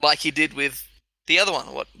track like he did with the other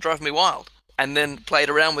one, What Drove Me Wild, and then played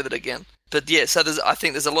around with it again. But yeah, so I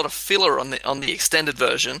think there's a lot of filler on the extended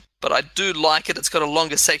version, but I do like it. It's got a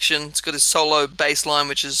longer section. It's got a solo bass line,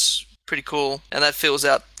 which is pretty cool, and that fills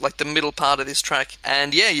out like the middle part of this track.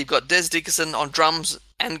 And yeah, you've got Des Dickerson on drums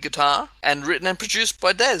and guitar, and written and produced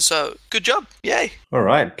by Des. So good job, yay! All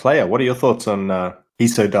right, Player, what are your thoughts on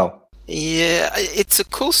He's So Dull? Yeah, it's a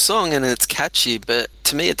cool song and it's catchy, but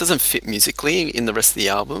to me it doesn't fit musically in the rest of the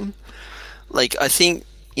album. Like, I think,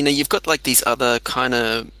 you've got like these other kind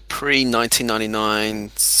of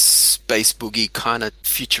pre-1999 space boogie kind of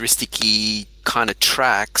futuristic-y kind of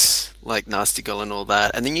tracks, like Nasty Girl and all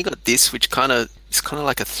that. And then you got this, which it's kind of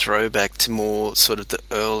like a throwback to more sort of the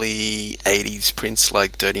early 80s Prince,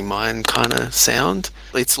 like Dirty Mind kind of sound.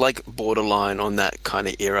 It's like borderline on that kind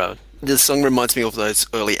of era. The song reminds me of those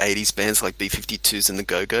early 80s bands like B-52s and the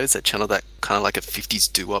Go-Go's that channel that kind of like a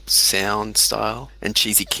 50s doo-wop sound style and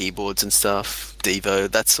cheesy keyboards and stuff, Devo,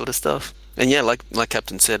 that sort of stuff. And yeah, like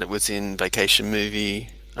Captain said, it was in Vacation Movie.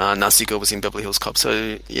 Nasty Girl was in Beverly Hills Cop.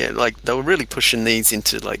 So yeah, like they were really pushing these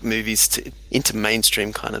into like movies into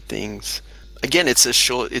mainstream kind of things. Again, it's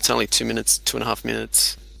only 2 minutes, 2.5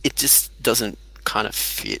 minutes. It just doesn't kind of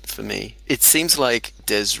fit for me. It seems like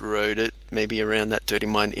Des wrote it maybe around that Dirty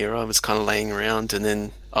Mind era. It was kind of laying around, and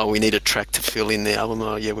then we need a track to fill in the album.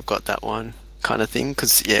 Oh yeah, we've got that one kind of thing.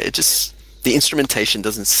 Because yeah, the instrumentation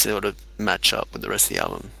doesn't sort of match up with the rest of the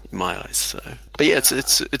album in my eyes. So, but yeah, it's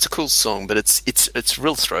a cool song, but it's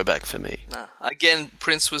real throwback for me. Again,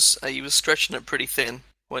 Prince was stretching it pretty thin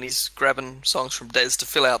when he's grabbing songs from Des to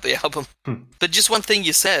fill out the album. But just one thing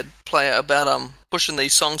you said, Player, about pushing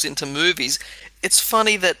these songs into movies. It's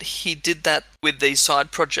funny that he did that with these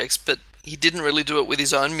side projects, but he didn't really do it with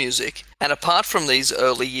his own music. And apart from these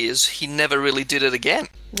early years, he never really did it again.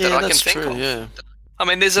 Yeah, that I that's can think true. of. Yeah. I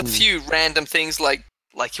mean, there's a few random things like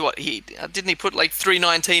what didn't he put like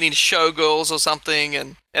 319 in Showgirls or something,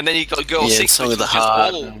 and then he got Girl 6, Song which of the was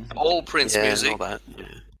Heart, just all Prince music. And all that. Yeah.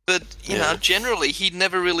 But you know, generally he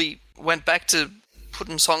never really went back to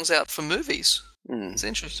putting songs out for movies. It's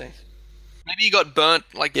interesting. Maybe he got burnt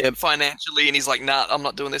financially, and he's like, "Nah, I'm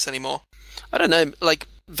not doing this anymore." I don't know. Like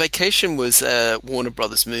Vacation was a Warner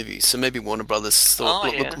Brothers movie, so maybe Warner Brothers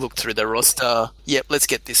thought, look through their roster. Yep, let's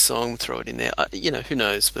get this song, throw it in there. Who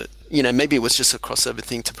knows? But maybe it was just a crossover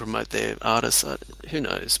thing to promote their artists. Who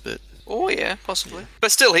knows? But yeah, possibly.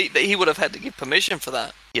 But still, he would have had to give permission for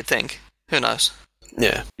that. You'd think. Who knows?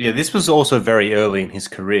 Yeah. Yeah, this was also very early in his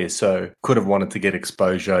career, so could have wanted to get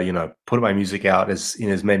exposure, put my music out as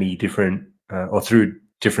many different, or through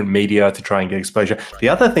different media to try and get exposure. The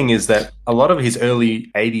other thing is that a lot of his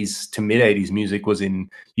early 80s to mid 80s music was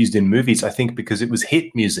used in movies, I think, because it was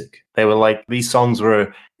hit music. They were like, these songs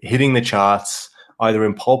were hitting the charts, either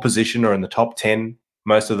in pole position or in the top 10,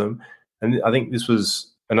 most of them. And I think this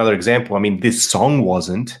was another example. I mean, this song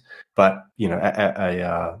wasn't, but,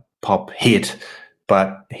 a pop hit,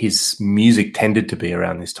 but his music tended to be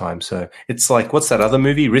around this time. So it's like, what's that other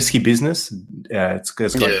movie, Risky Business? It's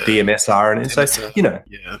got DMSR in it. So,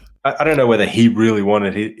 I don't know whether he really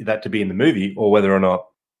wanted that to be in the movie or whether or not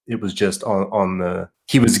it was just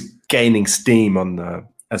he was gaining steam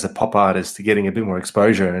as a pop artist, getting a bit more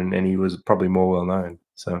exposure, and he was probably more well known.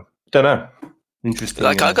 So, don't know. Interesting.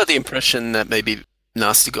 Like, I got the impression that maybe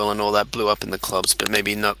Nasty Girl and all that blew up in the clubs, but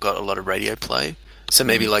maybe not got a lot of radio play. So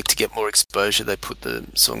maybe like to get more exposure, they put the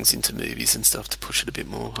songs into movies and stuff to push it a bit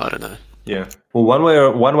more. I don't know. Yeah. Well, one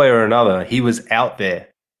way or another, he was out there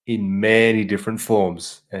in many different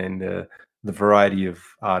forms, and the variety of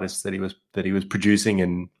artists that he was producing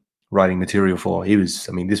and writing material for.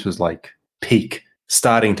 This was like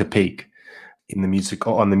starting to peak in the music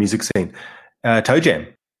on the music scene. Toe Jam,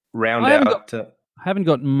 I haven't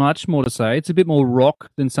got much more to say. It's a bit more rock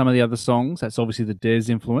than some of the other songs. That's obviously the Des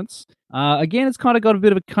influence. Again, it's kind of got a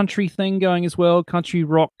bit of a country thing going as well. Country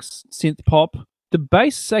rock, synth pop. The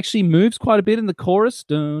bass actually moves quite a bit in the chorus,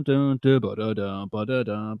 which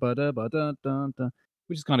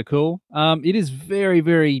is kind of cool. It is very,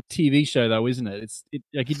 very TV show though, isn't it?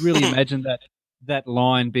 I could really imagine that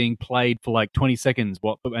line being played for like 20 seconds,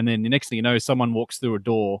 and then the next thing you know, someone walks through a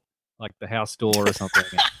door like the house door or something.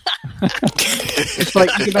 It's like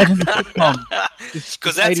you can imagine the sitcom.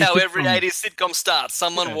 Because that's how every 80s sitcom starts.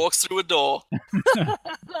 Someone walks through a door.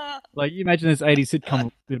 Like you imagine this 80s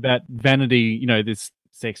sitcom about Vanity, you know, this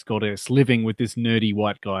sex goddess living with this nerdy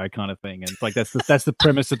white guy kind of thing, and it's like that's the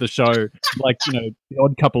premise of the show, like, you know, The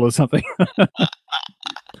Odd Couple or something. I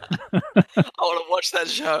want to watch that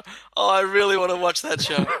show. Oh, I really want to watch that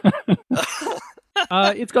show.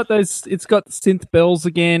 It's got synth bells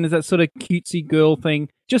again. Is that sort of cutesy girl thing?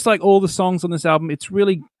 Just like all the songs on this album, it's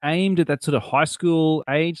really aimed at that sort of high school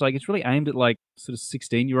age. Like it's really aimed at like sort of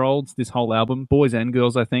 16-year-olds. This whole album, boys and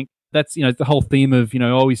girls, I think. That's, you know, the whole theme of, you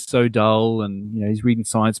know, oh, he's so dull, and, you know, he's reading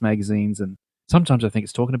science magazines, and sometimes I think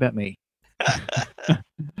it's talking about me.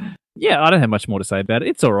 Yeah, I don't have much more to say about it.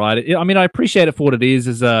 It's all right. I mean, I appreciate it for what it is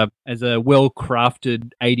as a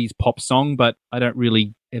well-crafted 80s pop song, but I don't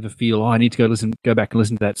really ever feel, I need to go back and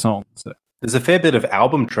listen to that song. So there's a fair bit of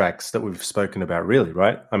album tracks that we've spoken about, really,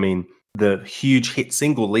 right? I mean, the huge hit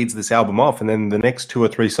single leads this album off, and then the next 2 or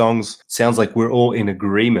 3 songs sounds like we're all in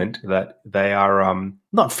agreement that they are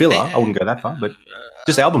not filler. I wouldn't go that far, but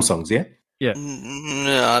just album songs, yeah? Yeah.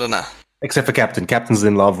 No, I don't know. Except for Captain. Captain's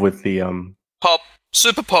in love with the pop,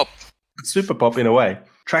 super pop in a way.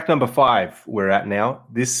 Track number 5 we're at now.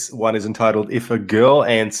 This one is entitled "If a Girl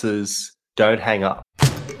Answers, Don't Hang Up."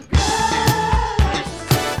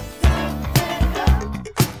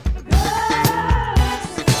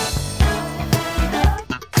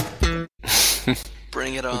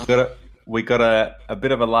 Bring it on. We got a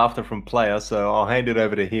bit of a laughter from Player, so I'll hand it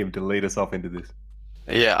over to him to lead us off into this.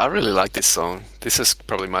 Yeah, I really like this song. This is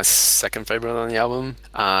probably my second favorite on the album.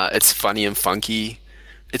 It's funny and funky.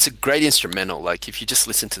 It's a great instrumental. Like, if you just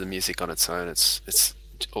listen to the music on its own, it's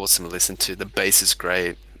awesome to listen to. The bass is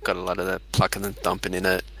great. Got a lot of that plucking and thumping in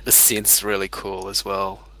it. The synth's really cool as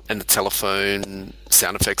well. And the telephone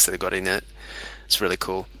sound effects that they got in it. It's really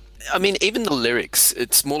cool. I mean, even the lyrics,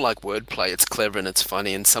 it's more like wordplay. It's clever and it's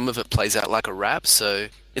funny, and some of it plays out like a rap. So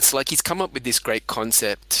it's like he's come up with this great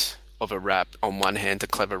concept of a rap on one hand, a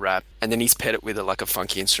clever rap, and then he's paired it with like a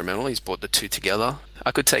funky instrumental. He's brought the two together.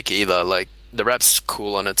 I could take either. Like, the rap's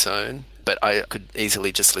cool on its own, but I could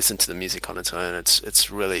easily just listen to the music on its own.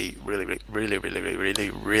 It's really, really, really, really, really,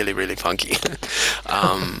 really, really, really funky.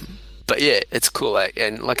 But yeah, it's cool.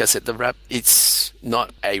 And like I said, the rap, it's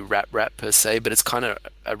not a rap per se, but it's kind of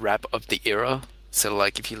a rap of the era. So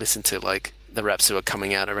like, if you listen to like the raps who are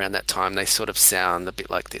coming out around that time, they sort of sound a bit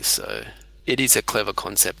like this. So it is a clever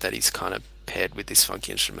concept that he's kind of paired with this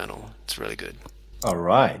funky instrumental. It's really good. All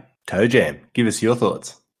right. Toe Jam, give us your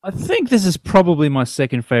thoughts. I think this is probably my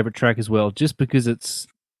second favorite track as well, just because it's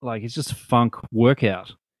just funk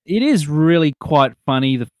workout. It is really quite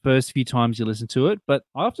funny the first few times you listen to it, but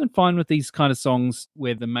I often find with these kind of songs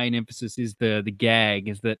where the main emphasis is the gag,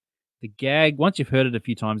 is that the gag, once you've heard it a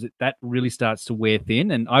few times, that really starts to wear thin,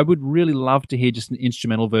 and I would really love to hear just an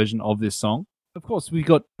instrumental version of this song. Of course, we've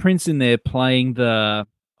got Prince in there playing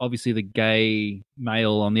obviously the gay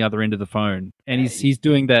male on the other end of the phone, and he's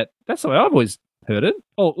doing that. That's the way I've always heard it.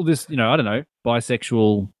 Oh, this, I don't know,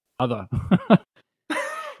 bisexual other.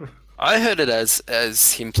 I heard it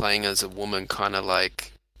as him playing as a woman, kind of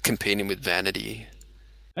like competing with Vanity.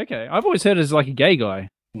 Okay, I've always heard it as like a gay guy.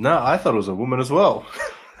 No, I thought it was a woman as well.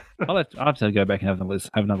 I'll have to go back and have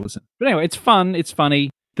another listen. But anyway, it's fun, it's funny.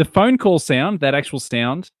 The phone call sound, that actual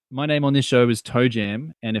sound, my name on this show is Toe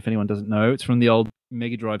Jam, and if anyone doesn't know, it's from the old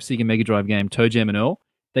Sega Mega Drive game, Toe Jam and Earl.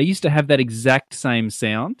 They used to have that exact same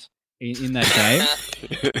sound in that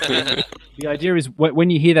game. The idea is when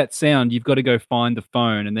you hear that sound, you've got to go find the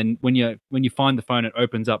phone, and then when you find the phone, it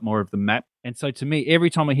opens up more of the map. And so to me, every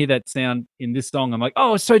time I hear that sound in this song, I'm like,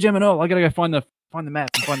 oh, it's Toe Jam and Earl. I got to go find the map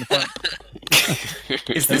and find the phone.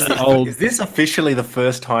 Is this officially the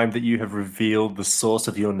first time that you have revealed the source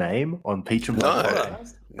of your name on Peach and Black?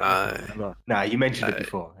 No, you mentioned it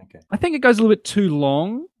before. Okay. I think it goes a little bit too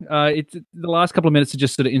long. The last couple of minutes are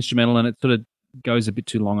just sort of instrumental, and it sort of goes a bit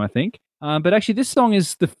too long, I think. But actually, this song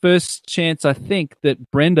is the first chance, I think,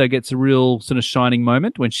 that Brenda gets a real sort of shining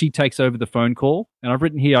moment when she takes over the phone call. And I've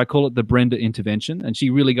written here, I call it the Brenda intervention, and she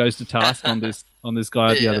really goes to task on this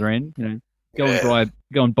guy at the other end. Go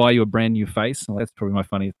and buy you a brand new face. Well, that's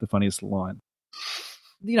probably the funniest line.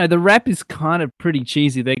 The rap is kind of pretty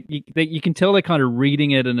cheesy. You can tell they're kind of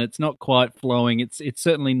reading it, and it's not quite flowing. It's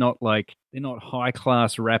certainly not like they're not high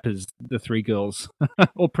class rappers. The three girls,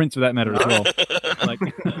 or Prince for that matter as well.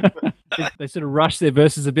 They sort of rush their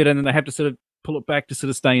verses a bit, and then they have to sort of pull it back to sort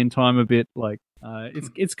of stay in time a bit.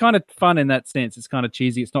 It's kind of fun in that sense. It's kind of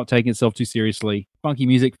cheesy. It's not taking itself too seriously. Funky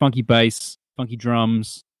music, funky bass, funky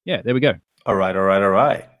drums. Yeah, there we go. All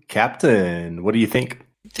right. Captain, what do you think?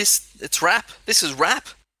 it's rap. This is rap.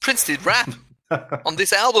 Prince did rap on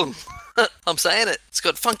this album. I'm saying it. It's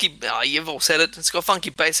got funky. Oh, you've all said it. It's got funky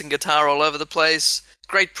bass and guitar all over the place.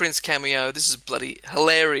 Great Prince cameo. This is bloody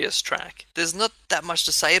hilarious track. There's not that much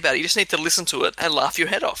to say about it. You just need to listen to it and laugh your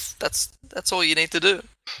head off. That's all you need to do.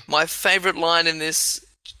 My favorite line in this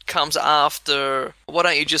comes after, why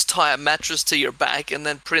don't you just tie a mattress to your back? And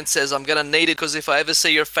then Prince says, I'm going to need it because if I ever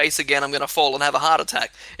see your face again, I'm going to fall and have a heart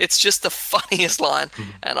attack. It's just the funniest line.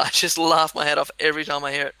 And I just laugh my head off every time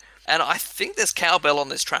I hear it. And I think there's cowbell on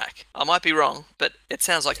this track. I might be wrong, but it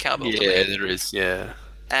sounds like cowbell to me. Yeah, there is, yeah.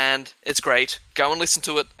 And it's great. Go and listen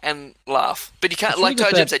to it and laugh. But you can't, like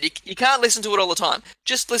Toe Jam said, you can't listen to it all the time.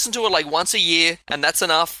 Just listen to it like once a year, and that's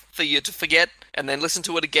enough for you to forget, and then listen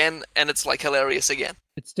to it again, and it's like hilarious again.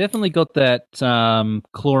 It's definitely got that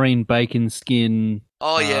chlorine bacon skin.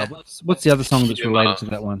 Oh, yeah. What's the other song that's related to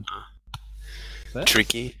that one?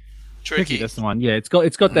 Tricky. That's the one. Yeah, it's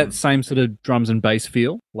got that same sort of drums and bass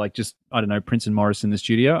feel, like just, I don't know, Prince and Morris in the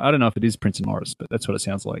studio. I don't know if it is Prince and Morris, but that's what it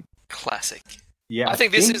sounds like. Classic. Yeah, I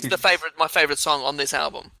think this is my favorite song on this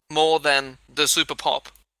album, more than the Super Pop,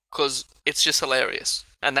 because it's just hilarious,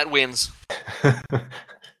 and that wins.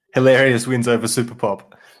 Hilarious wins over Super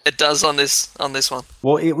Pop. It does on this one.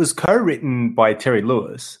 Well, it was co-written by Terry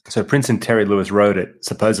Lewis, so Prince and Terry Lewis wrote it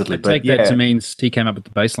supposedly. I take that to mean he came up with the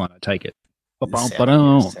bass line. I take it. Sounds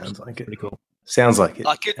like it. Pretty cool. Sounds like it.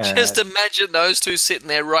 I could just imagine those two sitting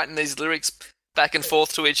there writing these lyrics back and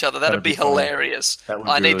forth to each other. That'd be hilarious.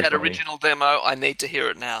 I need that original demo. I need to hear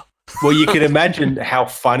it now. Well, you can imagine how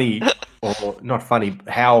funny, or not funny,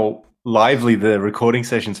 how lively the recording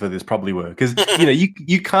sessions for this probably were. Because,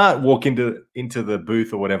 you can't walk into the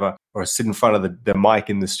booth or whatever, or sit in front of the mic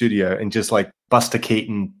in the studio and just like Buster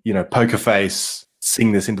Keaton, poker face,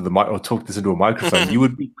 sing this into the mic or talk this into a microphone. You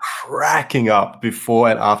would be cracking up before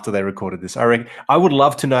and after they recorded this. I reckon I would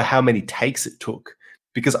love to know how many takes it took.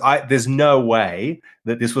 Because there's no way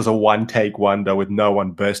that this was a one-take wonder with no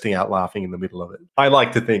one bursting out laughing in the middle of it. I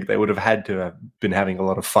like to think they would have had to have been having a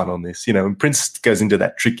lot of fun on this. And Prince goes into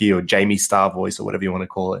that Tricky or Jamie Star voice or whatever you want to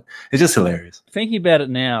call it. It's just hilarious. Thinking about it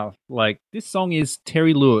now, like this song is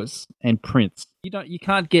Terry Lewis and Prince. You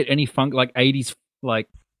can't get any funk like 80s like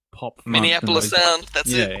pop. Minneapolis sound.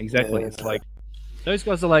 That's it. Yeah, exactly. It's like those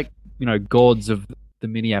guys are like gods of the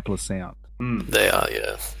Minneapolis sound. They are,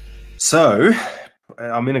 yeah. So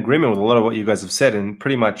I'm in agreement with a lot of what you guys have said, and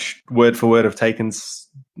pretty much word for word have taken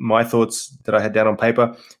my thoughts that I had down on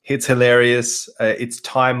paper. It's hilarious. It's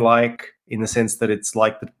time-like in the sense that it's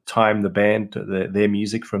like the time the band, their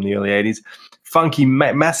music from the early 80s. Funky,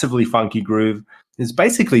 massively funky groove. It's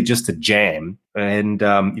basically just a jam, and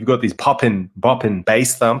you've got these poppin'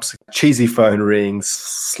 bass thumps, cheesy phone rings,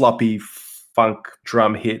 sloppy funk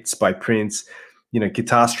drum hits by Prince.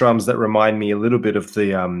 Guitar strums that remind me a little bit of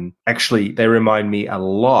the, actually, they remind me a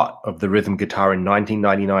lot of the rhythm guitar in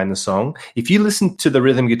 1999, the song. If you listen to the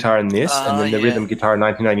rhythm guitar in this and then the rhythm guitar in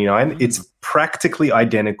 1999, it's practically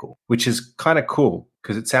identical, which is kind of cool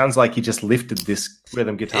because it sounds like he just lifted this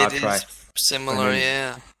rhythm guitar track. Similar,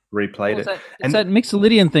 yeah. Replayed it. It's that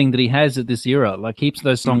Mixolydian thing that he has at this era. Like heaps of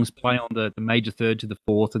those songs play on the major third to the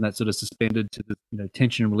fourth, and that sort of suspended to the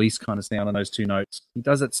tension release kind of sound on those two notes. He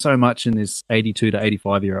does it so much in this 82 to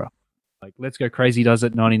 85 era. Like Let's Go Crazy does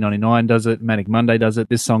it, 1999 does it, Manic Monday does it,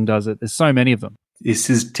 this song does it. There's so many of them. This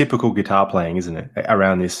is typical guitar playing, isn't it?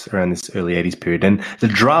 Around this early 80s period. And the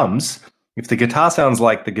drums, if the guitar sounds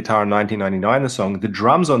like the guitar in 1999, the song, the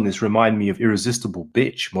drums on this remind me of Irresistible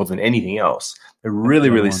Bitch more than anything else. They're really,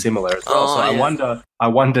 really similar as well. I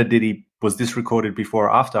wonder, was this recorded before or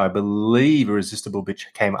after? I believe Irresistible Bitch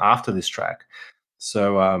came after this track.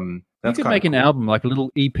 So that's you could make an album, like a little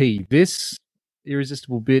EP. This,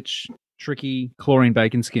 Irresistible Bitch, Tricky, Chlorine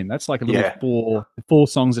Bacon Skin. That's like a little four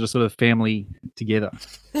songs that are sort of family together.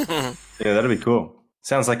 Yeah, that'd be cool.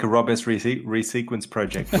 Sounds like a Rob S. resequence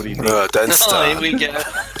project. What do you think? Don't start. Here we go.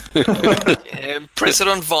 Press it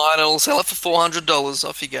on vinyl, sell it for $400.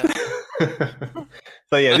 Off you go.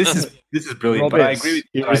 So yeah, this is brilliant. Rob but S. I agree with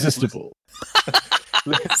you. Irresistible.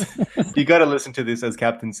 You got to listen to this, as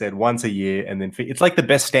Captain said, once a year, and then it's like the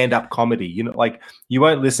best stand-up comedy. Like you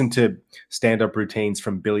won't listen to stand-up routines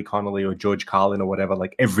from Billy Connolly or George Carlin or whatever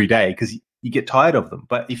like every day because you get tired of them.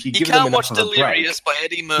 But if you give them enough of a break, you can't watch Delirious by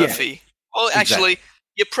Eddie Murphy. Yeah. Well, actually,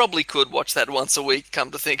 you probably could watch that once a week,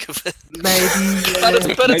 come to think of it.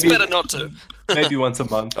 Maybe. but it's better not to. Maybe once a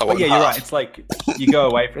month. But yeah, you're right. It's like you go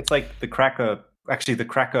away. It's like the Cracker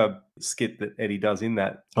skit that Eddie does in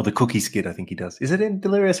that, or the cookie skit I think he does. Is it in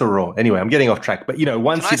Delirious or Raw? Anyway, I'm getting off track. But,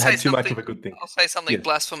 once you've had too much of a good thing. I'll say something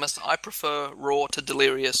blasphemous. I prefer Raw to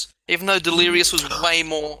Delirious. Even though Delirious was way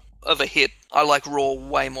more of a hit. I like Raw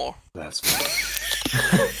way more. That's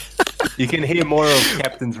fine. You can hear more of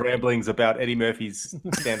Captain's ramblings about Eddie Murphy's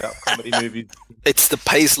stand-up comedy movies. It's the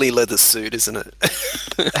paisley leather suit, isn't it?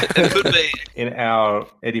 It could be. In our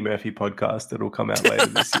Eddie Murphy podcast that'll come out later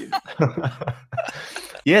this year.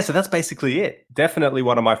 Yeah, so that's basically it. Definitely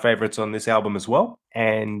one of my favorites on this album as well.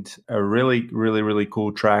 And a really, really, really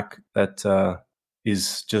cool track that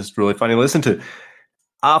is just really funny to listen to.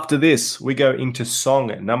 After this, we go into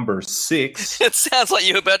song number 6. It sounds like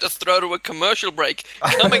you're about to throw to a commercial break.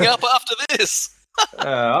 Coming up after this.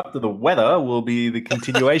 After the weather will be the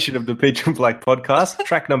continuation of the Peach and Black podcast.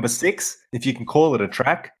 Track number 6, if you can call it a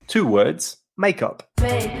track, 2 words, Makeup.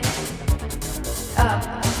 Make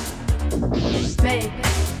up. Make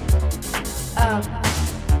up.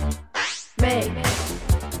 Make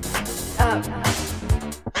up.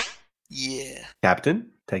 Yeah.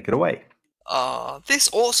 Captain, take it away. This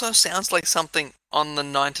also sounds like something on the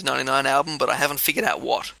 1999 album, but I haven't figured out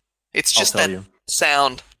what. It's just that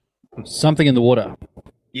sound. Something in the water.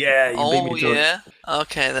 Yeah, you beat me to yeah.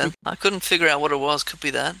 Okay, then. I couldn't figure out what it was. Could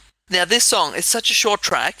be that. Now, this song is such a short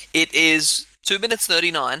track. It is 2 minutes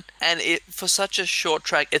 39, and for such a short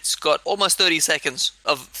track, it's got almost 30 seconds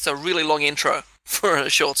of it's a really long intro for a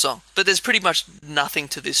short song. But there's pretty much nothing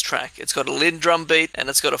to this track. It's got a lead drum beat, and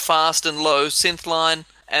it's got a fast and low synth line,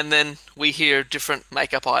 and then we hear different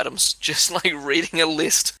makeup items, just like reading a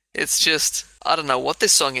list. It's just, I don't know what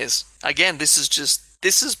this song is. Again, this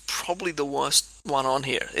is probably the worst one on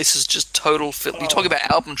here. This is just total filler. You talk about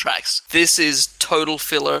album tracks. This is total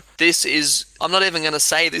filler. This is, I'm not even going to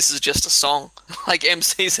say this is just a song. Like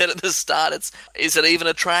MC said at the start, is it even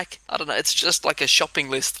a track? I don't know. It's just like a shopping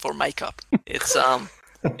list for makeup. It's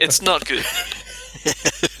not good.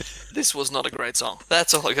 This was not a great song.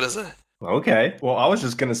 That's all I got to say. Okay. Well, I was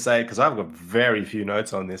just going to say, because I've got very few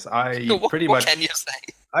notes on this. What can you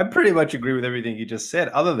say? I pretty much agree with everything you just said,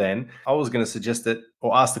 other than I was going to suggest that,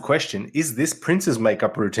 or ask the question, is this Prince's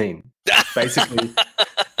makeup routine? Basically,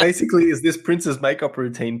 is this Prince's makeup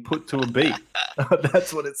routine put to a beat?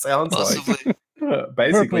 That's what it sounds like.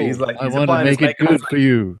 Basically, he's like, I want to make it good for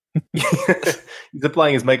you. He's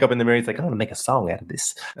applying his makeup in the mirror. He's like, I'm going to make a song out of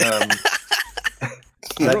this. That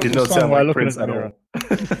did not sound like Prince at all.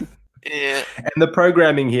 Yeah. And the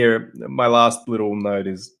programming here, my last little note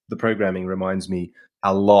is the programming reminds me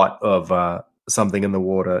a lot of Something in the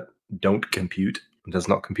Water, Don't Compute, Does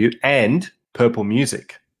Not Compute, and Purple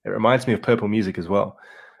Music. It reminds me of Purple Music as well.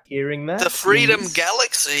 Hearing that? The Freedom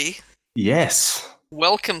Galaxy. Yes.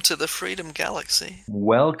 Welcome to the Freedom Galaxy.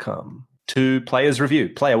 Welcome to Player's Review.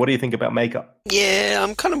 Player, what do you think about Makeup? Yeah,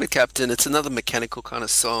 I'm kind of with Captain. It's another mechanical kind of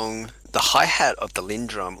song. The hi-hat of the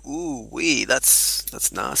Lindrum, ooh wee,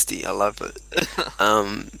 that's nasty. I love it.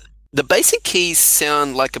 The basic keys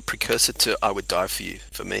sound like a precursor to "I Would Die for You"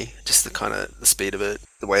 for me. Just the speed of it,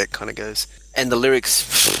 the way it kind of goes, and the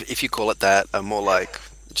lyrics, if you call it that, are more like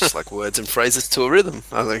just like words and phrases to a rhythm.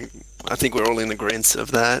 I think we're all in agreement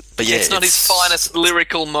of that. But yeah, it's not his finest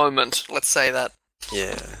lyrical moment. Let's say that.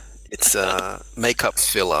 Yeah, it's makeup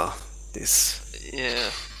filler. This. Yeah.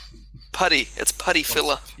 Putty. It's putty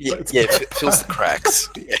filler. Yeah, it fills the cracks.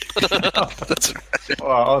 Yeah. That's right.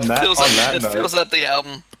 On that it note, fills out the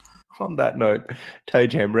album. On that note, Toe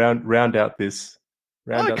Jam, round out this.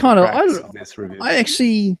 I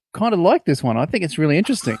actually kind of like this one. I think it's really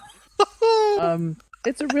interesting.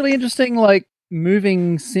 It's a really interesting, like,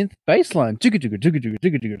 moving synth bass line. It's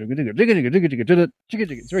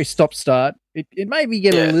very stop-start. It made me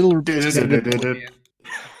get a little bit...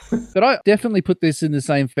 But I definitely put this in the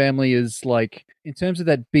same family as, like, in terms of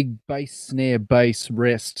that big bass snare, bass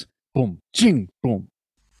rest, boom, ching, boom,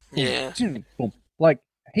 yeah, ching, boom. Like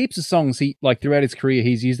heaps of songs, throughout his career,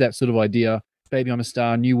 he's used that sort of idea. Baby, I'm a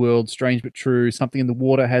Star, New World, Strange But True, Something in the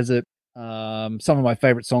Water has it. Some of my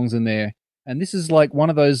favorite songs in there, and this is like one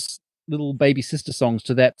of those little baby sister songs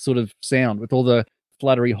to that sort of sound with all the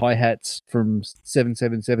fluttery hi hats from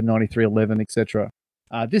 777, 9311, etc.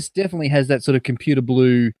 This definitely has that sort of Computer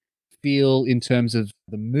Blue feel in terms of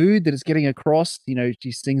the mood that it's getting across. You know,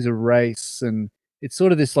 she sings a race, and it's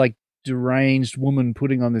sort of this like deranged woman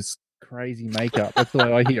putting on this crazy makeup. That's the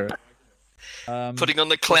way I hear it. Putting on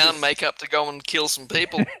the clown makeup to go and kill some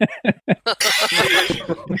people.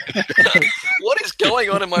 What is going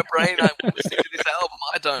on in my brain? I'm listening to this album.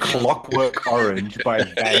 I don't know. Clockwork Orange by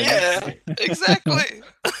Bang. Yeah, exactly.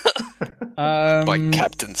 By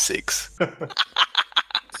Captain Six.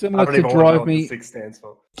 Similar to Drive Me. What 6 stands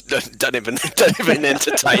for. Don't even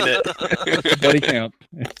entertain it. Body count.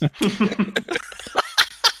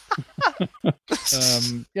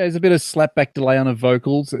 There's a bit of slapback delay on the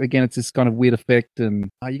vocals. Again, it's this kind of weird effect, and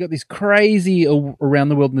you got this crazy Around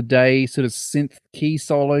the World in a Day sort of synth key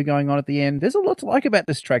solo going on at the end. There's a lot to like about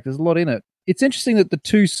this track. There's a lot in it. It's interesting that the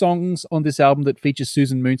two songs on this album that feature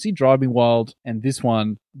Susan Moonsey, Drive Me Wild, and this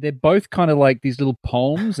one, they're both kind of like these little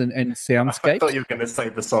poems and soundscapes. I thought you were going to say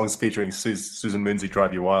the songs featuring Susan Moonsey,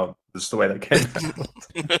 Drive You Wild. That's the way that came.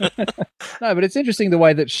 No, but it's interesting the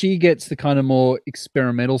way that she gets the kind of more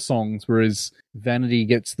experimental songs, whereas Vanity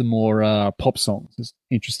gets the more pop songs. It's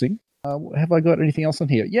interesting. Have I got anything else on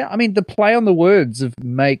here? Yeah, I mean, the play on the words of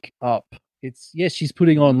make up. It's, yes, she's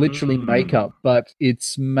putting on literally makeup, but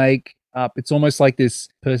it's make up. It's almost like this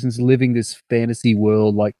person's living this fantasy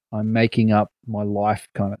world, like I'm making up my life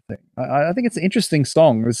kind of thing. I think it's an interesting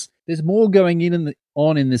song. There's more going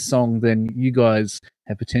on in this song than you guys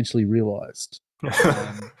have potentially realized.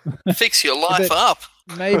 Fix your life up.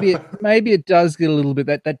 Maybe it does get a little bit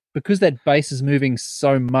that because that bass is moving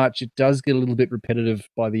so much, it does get a little bit repetitive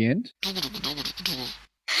by the end.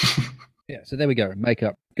 Yeah, so there we go.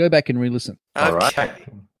 Makeup. Go back and re-listen. All right.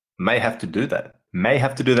 May have to do that.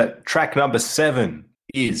 Track number 7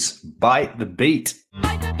 is Bite the Beat.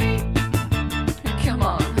 Come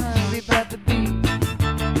on, honey, bite the beat.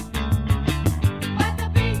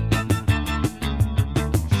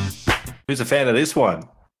 Who's a fan of this one?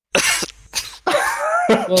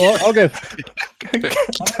 Well, I'll go.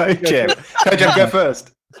 Toe Jam, go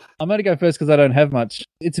first. I'm going to go first because I don't have much.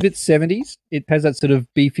 It's a bit 70s. It has that sort of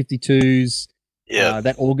B-52s,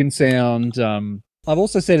 that organ sound. I've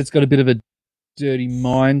also said it's got a bit of a Dirty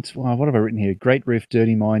Mind. Wow, what have I written here? Great riff,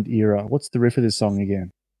 Dirty Mind era. What's the riff of this song again?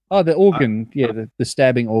 Oh, the organ. The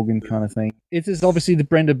stabbing organ kind of thing. It is obviously the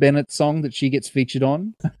Brenda Bennett song that she gets featured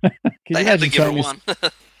on. They had to give her one.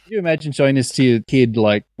 Can you imagine showing this to your kid,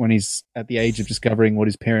 like when he's at the age of discovering what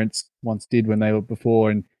his parents once did when they were before?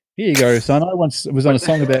 And here you go, son. I once was on a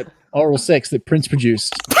song about oral sex that Prince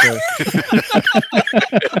produced. So.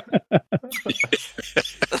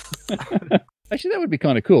 Actually, that would be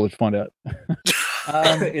kind of cool to find out.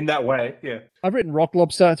 In that way, yeah. I've written Rock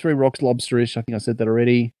Lobster. It's very Rock Lobsterish. I think I said that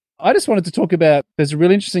already. I just wanted to talk about, there's a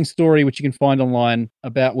really interesting story which you can find online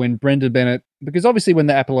about when Brenda Bennett, because obviously when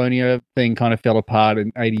the Apollonia thing kind of fell apart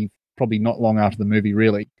in 80, probably not long after the movie,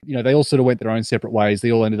 really, they all sort of went their own separate ways.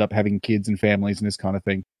 They all ended up having kids and families and this kind of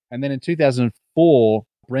thing. And then in 2004,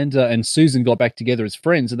 Brenda and Susan got back together as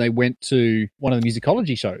friends and they went to one of the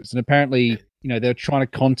musicology shows. And apparently, they were trying to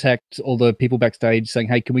contact all the people backstage saying,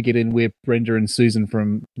 hey, can we get in? We're Brenda and Susan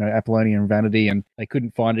from Apollonia and Vanity, and they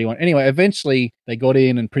couldn't find anyone. Anyway, eventually they got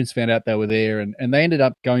in and Prince found out they were there, and they ended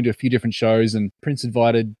up going to a few different shows, and Prince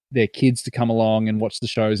invited their kids to come along and watch the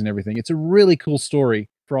shows and everything. It's a really cool story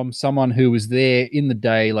from someone who was there in the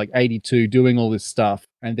day, like 82, doing all this stuff,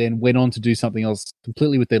 and then went on to do something else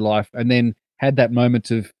completely with their life, and then had that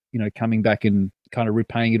moment of, coming back and kind of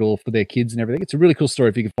repaying it all for their kids and everything. It's a really cool story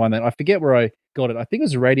if you can find that. I forget where I got it. I think it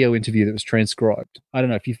was a radio interview that was transcribed. I don't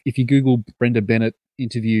know. If you Google Brenda Bennett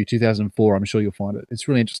interview 2004, I'm sure you'll find it. It's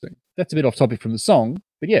really interesting. That's a bit off topic from the song,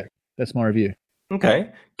 but yeah, that's my review. Okay.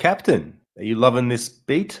 Captain, are you loving this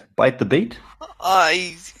beat? Bite the beat?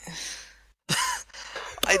 I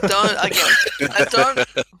don't.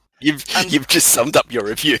 You've just summed up your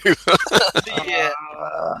review. Yeah.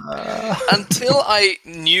 Until I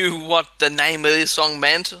knew what the name of this song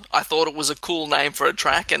meant, I thought it was a cool name for a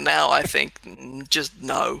track, and now I think just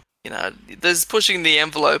no. There's pushing the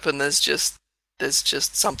envelope, and there's just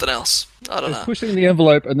something else. I don't know. Pushing the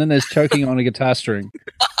envelope, and then there's choking on a guitar string.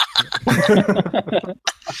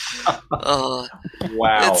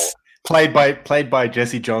 Wow. Played by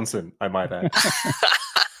Jesse Johnson, I might add.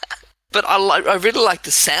 But I really like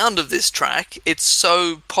the sound of this track. It's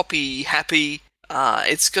so poppy, happy.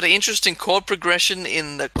 It's got an interesting chord progression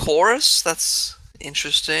in the chorus. That's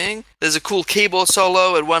interesting. There's a cool keyboard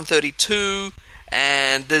solo at 132,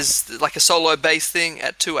 and there's like a solo bass thing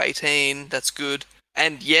at 218. That's good.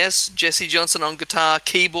 And yes, Jesse Johnson on guitar,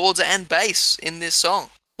 keyboards, and bass in this song.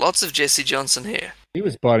 Lots of Jesse Johnson here. He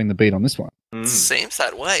was biting the beat on this one. Seems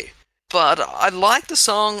that way. But I like the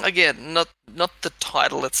song, again, not the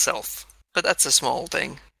title itself. But that's a small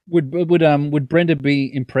thing. Would Brenda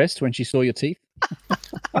be impressed when she saw your teeth?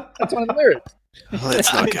 That's one of the lyrics.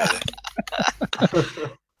 Let's not go.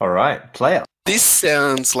 All right, play it. This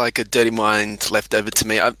sounds like a Dirty Mind leftover to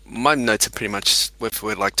me. My notes are pretty much word for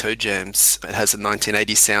word like Toe Jams. It has a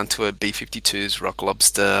 1980s sound to it, B-52s, Rock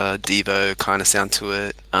Lobster, Devo kind of sound to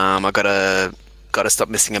it. I got a Stop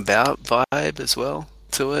Messing About vibe as well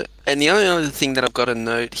to it. And the only other thing that I've got a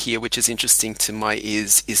note here, which is interesting to my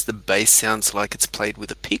ears, is the bass sounds like it's played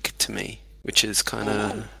with a pick to me, which is kind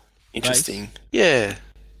of interesting. Bass? Yeah.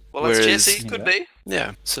 Well, that's Whereas- Jesse. Could be.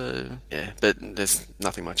 Yeah. So yeah, but there's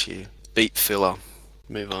nothing much here. Beat filler.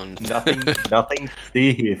 Move on. Nothing to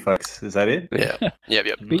see here, folks. Is that it? Yeah.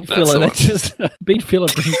 Yep. Beat That's filler. the That's just beat filler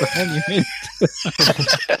brings the whole new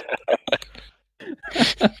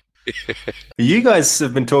You guys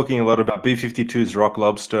have been talking a lot about B-52's Rock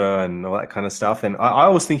Lobster and all that kind of stuff, and I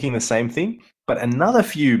was thinking the same thing. But another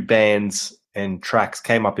few bands and tracks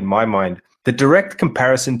came up in my mind. The direct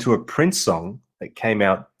comparison to a Prince song that came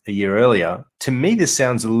out a year earlier, to me, this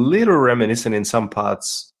sounds a little reminiscent in some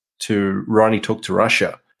parts to Ronnie Talk to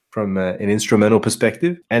Russia from an instrumental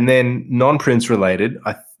perspective. And then non-Prince related,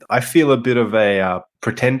 I feel a bit of a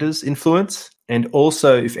Pretenders influence. And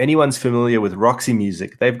also, if anyone's familiar with Roxy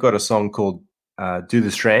Music, they've got a song called Do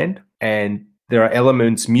the Strand. And there are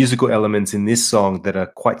musical elements in this song that are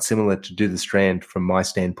quite similar to Do the Strand from my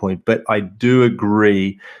standpoint. But I do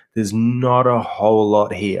agree there's not a whole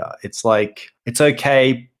lot here. It's like, it's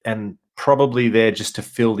okay and probably there just to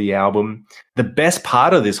fill the album. The best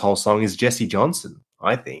part of this whole song is Jesse Johnson,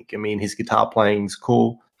 I think. I mean, his guitar playing's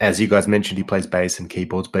cool. As you guys mentioned, he plays bass and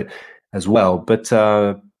keyboards as well. But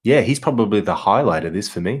yeah, he's probably the highlight of this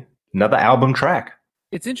for me. Another album track.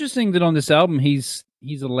 It's interesting that on this album he's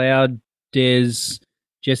allowed Dez,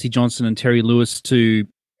 Jesse Johnson, and Terry Lewis to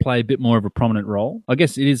play a bit more of a prominent role. I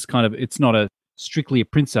guess it's not a strictly a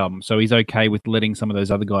Prince album, so he's okay with letting some of those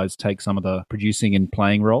other guys take some of the producing and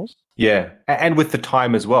playing roles. Yeah, and with the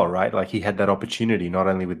time as well, right? Like he had that opportunity, not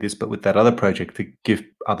only with this, but with that other project to give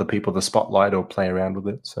other people the spotlight or play around with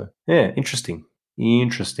it. So yeah, interesting.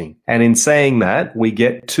 And in saying that, we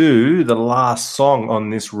get to the last song on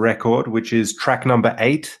this record, which is track number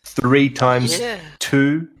 8, 3 times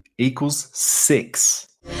 2 equals 6.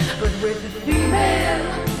 But with a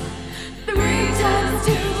female, 3 times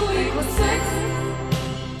 2 equals 6.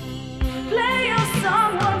 Play your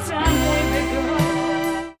song one time, baby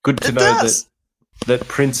girl. Good to know that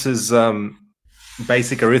Prince's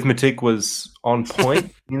basic arithmetic was on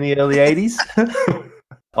point in the early 80s.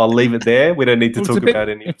 I'll leave it there. We don't need to talk about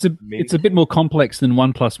any. It's a bit more complex than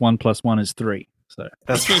 1 + 1 + 1 is 3. So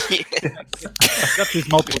that's got this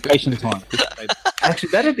multiplication time. Actually,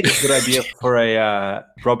 that'd be a good idea for a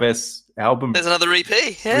Rob S album. There's another EP.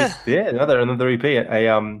 Yeah. Another EP.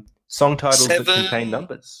 A song titles that contain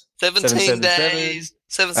numbers. 17 days.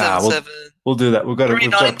 777. We'll do that. We've got to put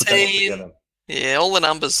that together. Yeah, all the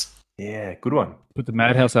numbers. Yeah, good one. Put the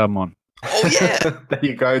Madhouse album on. Oh yeah. There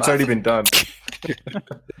you go. It's already been done.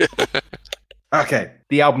 Okay,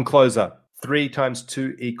 the album closer. 3 times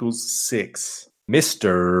 2 equals 6.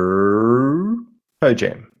 Mr.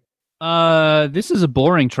 Pojam. This is a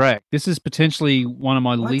boring track. This is potentially one of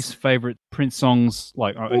my least favorite Prince songs.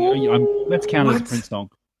 Like, let's count it as a Prince song.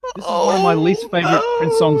 This is one of my least favorite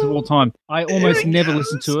Prince songs of all time. I almost never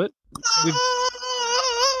listen to it.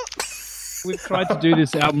 We've tried to do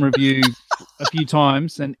this album review a few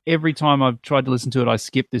times, and every time I've tried to listen to it, I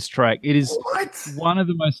skip this track. It is one of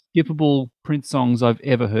the most skippable Prince songs I've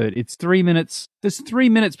ever heard. It's 3 minutes. There's 3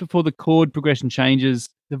 minutes before the chord progression changes.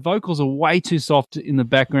 The vocals are way too soft in the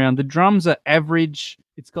background. The drums are average.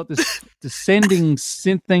 It's got this descending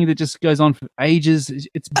synth thing that just goes on for ages.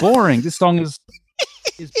 It's boring. This song is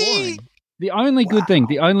boring. The only good thing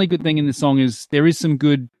in this song is there is some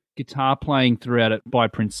good guitar playing throughout it by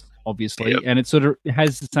Prince, obviously, and it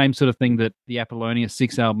has the same sort of thing that the Apollonia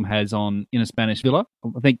 6 album has on In a Spanish Villa.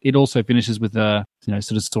 I think it also finishes with a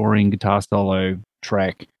sort of soaring guitar solo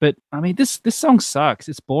track. But I mean, this song sucks.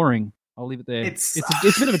 It's boring. I'll leave it there. It's a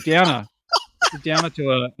bit of a downer. It's a downer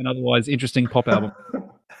to an otherwise interesting pop album.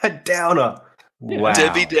 A downer. Yeah. Wow.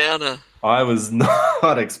 Debbie Downer. I was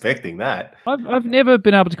not expecting that. I've never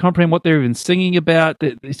been able to comprehend what they're even singing about.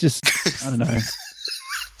 It's just, I don't know.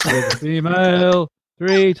 Female,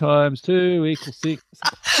 3 times 2 equals 6.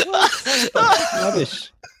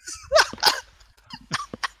 Rubbish.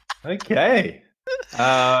 Okay.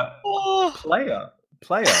 Player.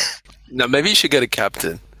 No, maybe you should go to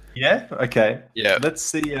captain. Yeah. Okay. Yeah. Let's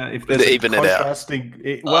see if there's a even it out.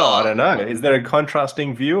 contrasting. I don't know. Is there a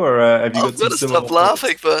contrasting view, or have you got I've some got to similar stop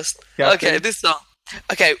laughing first. Captain? Okay, this song.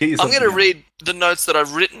 Okay, I'm yourself going to together. read the notes that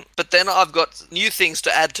I've written, but then I've got new things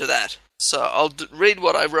to add to that. So I'll read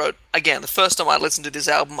what I wrote. Again, the first time I listened to this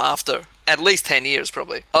album after at least 10 years,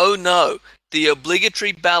 probably. Oh no, the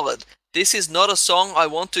obligatory ballad. This is not a song I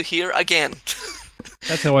want to hear again.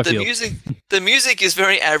 That's how I feel. The music is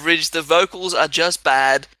very average. The vocals are just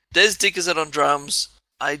bad. Des Dickerson on drums.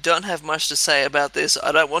 I don't have much to say about this.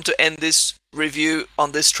 I don't want to end this review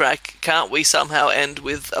on this track. Can't we somehow end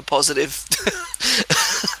with a positive?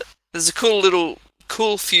 There's a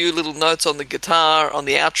cool few little notes on the guitar, on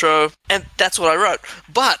the outro, and that's what I wrote.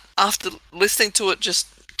 But after listening to it just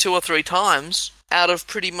 2 or 3 times, out of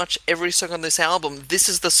pretty much every song on this album, this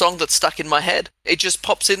is the song that's stuck in my head. It just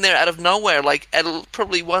pops in there out of nowhere, like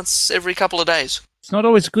probably once every couple of days. It's not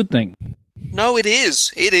always a good thing. No, it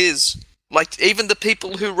is. It is. Like, even the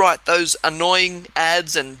people who write those annoying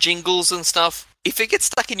ads and jingles and stuff, if it gets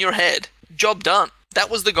stuck in your head, job done. That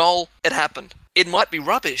was the goal. It happened. It might be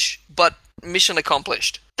rubbish, but mission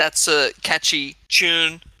accomplished. That's a catchy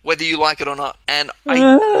tune, whether you like it or not. And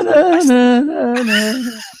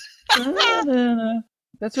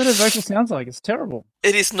That's what a vocal sounds like. It's terrible.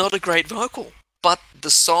 It is not a great vocal, but the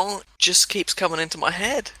song just keeps coming into my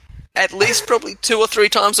head. At least probably 2 or 3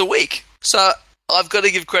 times a week. So I've got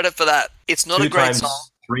to give credit for that. It's not a great song.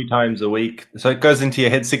 3 times a week. So it goes into your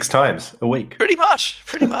head 6 times a week. Pretty much.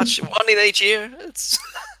 One in each ear. It's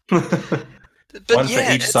but one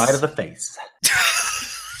for each side of the face.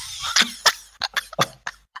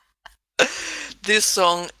 This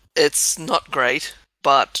song, it's not great,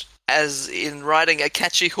 but as in writing a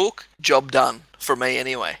catchy hook, job done for me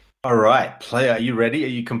anyway. All right, player, are you ready? Are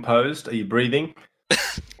you composed? Are you breathing?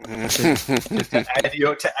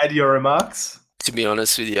 to add your remarks? To be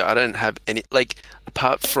honest with you, I don't have any, like,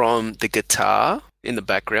 apart from the guitar in the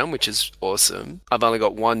background, which is awesome, I've only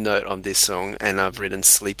got one note on this song, and I've written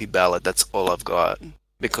Sleepy Ballad. That's all I've got,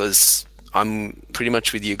 because I'm pretty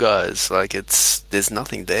much with you guys. Like, there's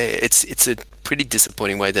nothing there. It's a pretty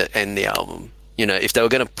disappointing way to end the album. You know, if they were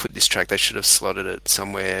going to put this track, they should have slotted it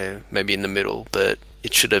somewhere, maybe in the middle, but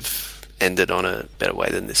it should have ended on a better way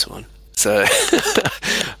than this one. So,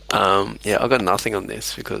 yeah, I got nothing on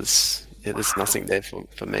this because there's nothing there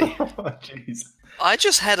for me. Oh, jeez. I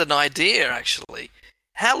just had an idea, actually.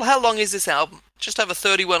 How long is this album? Just over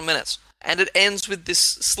 31 minutes. And it ends with this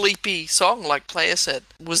sleepy song, like Player said.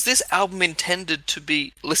 Was this album intended to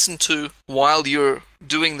be listened to while you're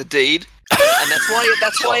doing the deed? And that's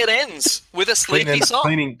why it ends with a sleepy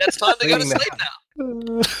song. That's time to go to sleep now.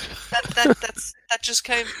 That just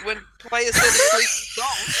came when Player said a sleepy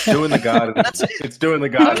song. Doing the garden. That's it. It's doing the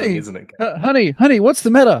gardening, isn't it? Honey, what's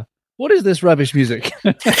the matter? What is this rubbish music?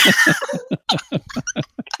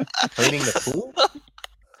 Cleaning the pool?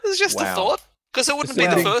 It's just a thought. Because it wouldn't be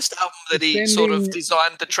the first album that he sort of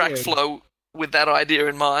designed the track flow with that idea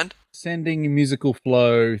in mind. Sending musical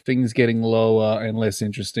flow, things getting lower and less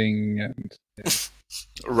interesting, and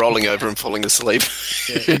rolling over and falling asleep.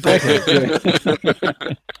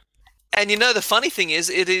 And you know, the funny thing is,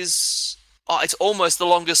 it's almost the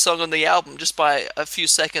longest song on the album. Just by a few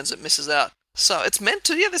seconds, it misses out. So it's meant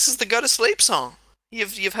to. Yeah, this is the go to sleep song.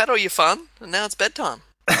 You've had all your fun, and now it's bedtime.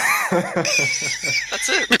 That's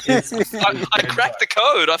it. I cracked the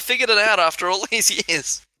code. I figured it out after all these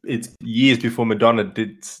years. It's years before Madonna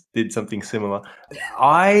did something similar.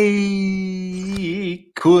 I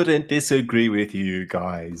couldn't disagree with you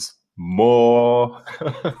guys more.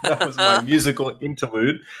 That was my musical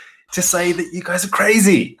interlude to say that you guys are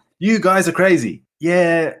crazy. You guys are crazy.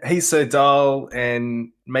 Yeah, He's So Dull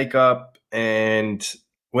and Makeup and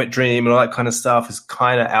Wet Dream and all that kind of stuff is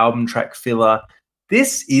kind of album track filler.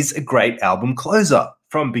 This is a great album closer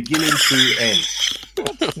from beginning to end.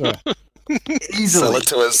 Easily. Sell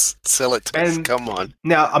it to us. Come on.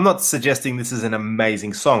 Now, I'm not suggesting this is an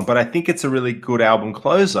amazing song, but I think it's a really good album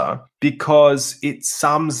closer because it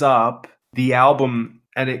sums up the album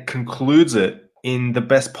and it concludes it in the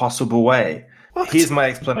best possible way. What? Here's my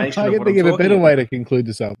explanation. I can think of a better way to conclude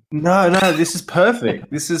this album. No, this is perfect.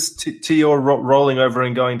 This is to your rolling over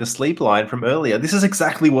and going to sleep line from earlier. This is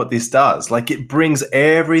exactly what this does. Like, it brings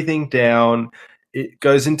everything down. It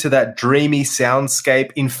goes into that dreamy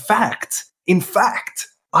soundscape. In fact,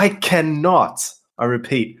 I cannot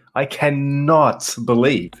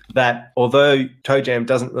believe that although Toe Jam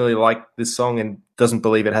doesn't really like this song and doesn't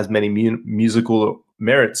believe it has many musical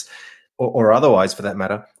merits or otherwise for that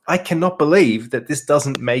matter, I cannot believe that this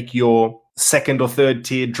doesn't make your second or third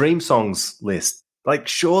tier dream songs list. Like,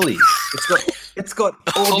 surely it's got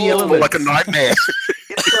all the elements. Like a nightmare.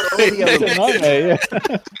 It's got all the elements. Nightmare, yeah.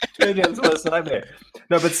 It's worse nightmare.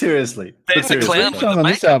 No, but seriously. There's the clown with the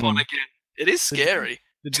makeup on again. It is scary.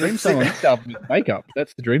 The dream song on this album is Makeup.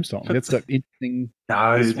 That's the dream song. That's got interesting.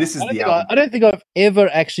 No, this is the album. I don't think I've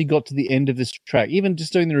ever actually got to the end of this track. Even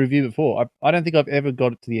just doing the review before, I don't think I've ever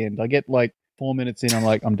got it to the end. I get like 4 minutes in, I'm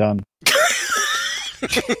like, I'm done. And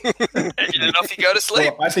then off you go to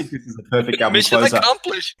sleep. Well, I think this is a perfect album Mission closer.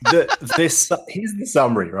 accomplished. Here's the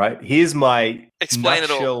summary, right? Here's my Explain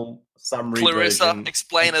it all. Summary Clarissa, version,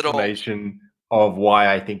 explain it all. Of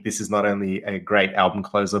why I think this is not only a great album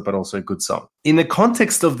closer, but also a good song. In the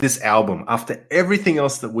context of this album, after everything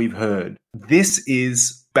else that we've heard, this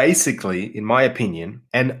is basically, in my opinion,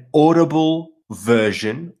 an audible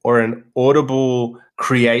version or an audible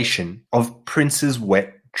creation of Prince's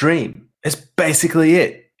Wet Dream. It's basically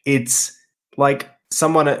it. It's like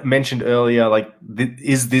someone mentioned earlier, like,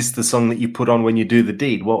 is this the song that you put on when you do the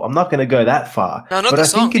deed? Well, I'm not going to go that far. No, not the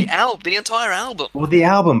song, the entire album. Well, the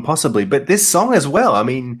album, possibly, but this song as well. I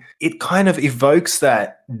mean, it kind of evokes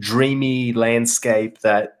that dreamy landscape,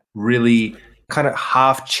 that really kind of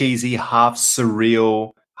half cheesy, half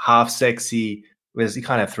surreal, half sexy. Whereas you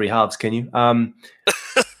can't have three halves, can you?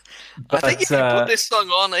 But, I think if you put this song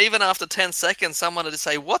on, even after 10 seconds, someone would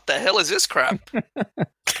say, what the hell is this crap? It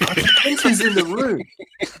depends who's in the room.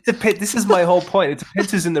 This is my whole point. It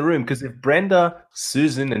depends who's in the room, because if Brenda,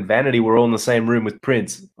 Susan, and Vanity were all in the same room with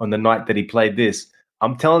Prince on the night that he played this,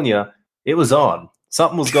 I'm telling you, it was on.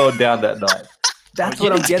 Something was going down that night. That's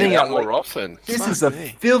what I'm getting at. More often. This is a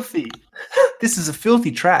filthy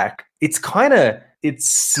track. It's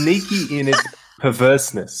sneaky in its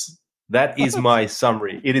perverseness. That is my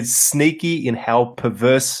summary. It is sneaky in how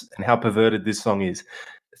perverse and how perverted this song is.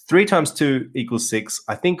 3 times 2 equals 6.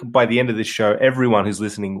 I think by the end of this show, everyone who's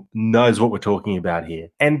listening knows what we're talking about here.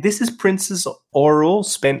 And this is Prince's oral,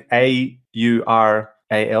 spent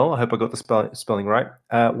A-U-R-A-L. I hope I got the spelling right.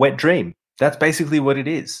 Wet Dream. That's basically what it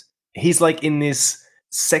is. He's like in this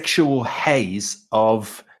sexual haze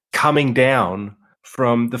of coming down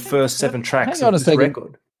from the first 7 tracks of this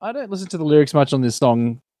record. I don't listen to the lyrics much on this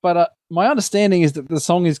song, but my understanding is that the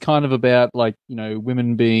song is kind of about, like, you know,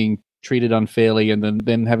 women being treated unfairly and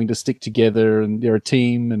then having to stick together, and they're a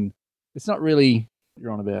team, and it's not really what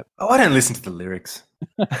you're on about. Oh, I don't listen to the lyrics.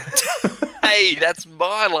 Hey, that's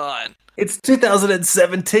my line. It's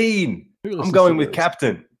 2017. I'm going with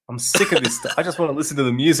Captain. I'm sick of this stuff. I just want to listen to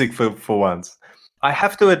the music for once. I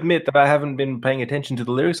have to admit that I haven't been paying attention to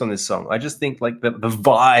the lyrics on this song. I just think like the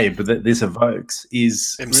vibe that this evokes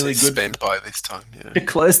is really good. Spent by this time, yeah. To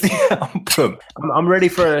close the album. I'm ready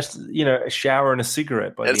for a shower and a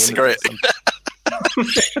cigarette by the end of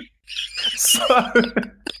this. So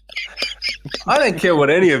I don't care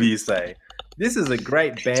what any of you say. This is a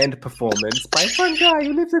great band performance by one guy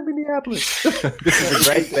who lives in Minneapolis. This is a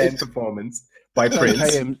great band performance by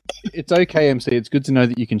Prince. It's okay, MC. It's good to know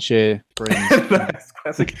that you can share friends. That's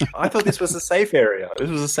classic. I thought this was a safe area. This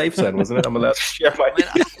was a safe zone, wasn't it? I'm allowed to share my...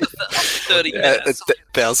 30 minutes.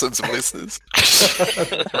 Thousands of listeners.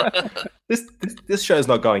 This show's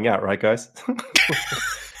not going out, right, guys?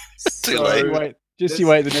 Too late. You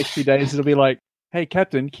wait the next few days. It'll be like, hey,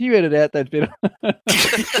 Captain, can you edit out that bit?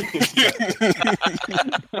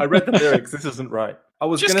 I read the lyrics. This isn't right. I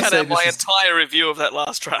was just going to cut say out my entire review of that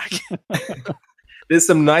last track. There's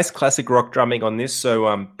some nice classic rock drumming on this,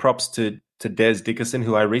 so props to Des Dickerson,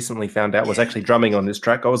 who I recently found out was actually drumming on this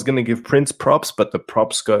track. I was going to give Prince props, but the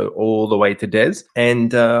props go all the way to Des,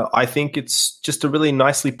 and I think it's just a really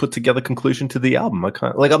nicely put together conclusion to the album.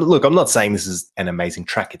 I'm not saying this is an amazing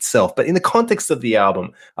track itself, but in the context of the album,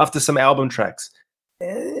 after some album tracks,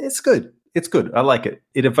 it's good. It's good. I like it.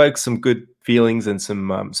 It evokes some good feelings and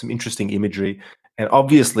some interesting imagery. And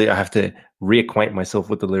obviously, I have to reacquaint myself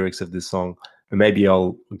with the lyrics of this song. And maybe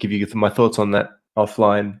I'll give you my thoughts on that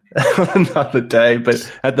offline another day.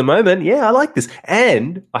 But at the moment, yeah, I like this.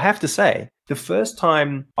 And I have to say, the first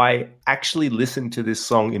time I actually listened to this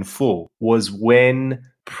song in full was when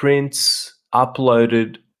Prince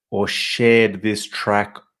uploaded or shared this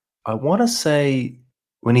track. I want to say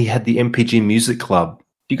when he had the MPG Music Club.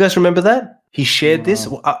 Do you guys remember that? He shared this.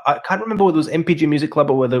 I can't remember whether it was MPG Music Club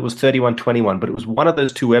or whether it was 3121, but it was one of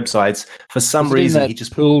those two websites. For some reason, he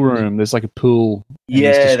just pool room. There's like a pool.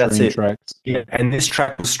 Yeah, that's it. Tracks. Yeah, and this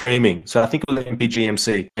track was streaming, so I think it was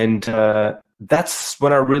MPGMC, and that's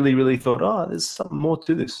when I really, really thought, oh, there's something more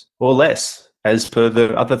to this, or less, as per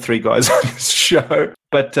the other 3 guys on this show.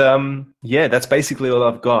 But yeah, that's basically all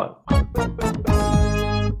I've got.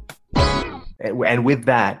 And with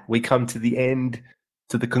that, we come to the end.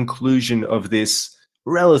 To the conclusion of this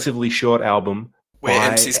relatively short album.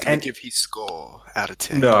 Where MC's going to give his score out of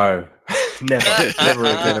 10. No, never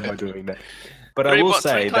again am I doing that. But I will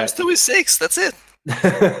say 3 times 2 is 6. That's it.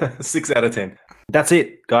 6 out of 10. That's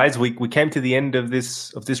it, guys. We came to the end of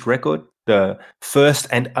this record, the first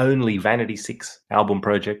and only Vanity 6 album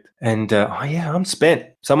project. And I'm spent.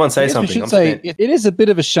 Someone say something. I'm spent. It is a bit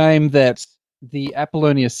of a shame that the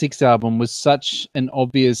Apollonia 6 album was such an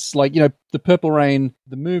obvious, the Purple Rain,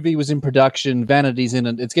 the movie was in production, Vanity's in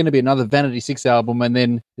it. It's going to be another Vanity 6 album, and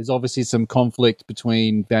then there's obviously some conflict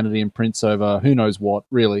between Vanity and Prince over who knows what,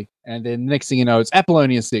 really. And then next thing you know, it's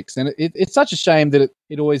Apollonia 6. And it's such a shame that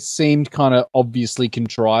it always seemed kind of obviously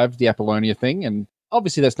contrived, the Apollonia thing. And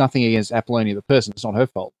obviously that's nothing against Apollonia the person. It's not her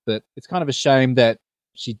fault. But it's kind of a shame that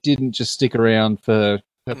she didn't just stick around for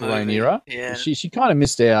Purple movie. Rain era. Yeah. She kind of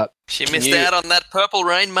missed out. She missed out on that Purple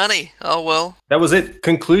Rain money. Oh, well. That was it.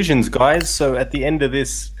 Conclusions, guys. So at the end of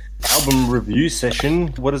this album review session,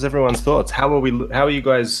 what is everyone's thoughts? How are you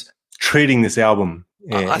guys treating this album?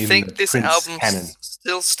 I in think the this Prince album canon?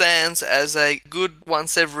 still stands as a good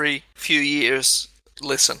once every few years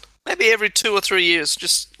listen. Maybe every 2 or 3 years,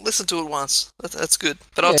 just listen to it once. That's good.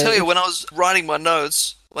 But I'll tell you, when I was writing my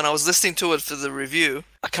notes, when I was listening to it for the review,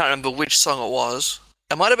 I can't remember which song it was.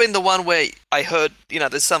 It might have been the one where I heard,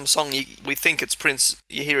 there's some song we think it's Prince,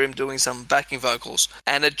 you hear him doing some backing vocals,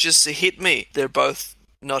 and it just hit me. They're both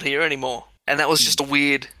not here anymore. And that was just a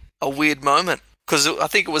weird moment. Because I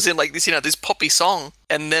think it was in like this, this poppy song,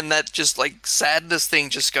 and then that just like sadness thing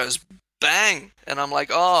just goes bang. And I'm like,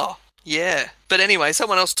 oh, yeah. But anyway,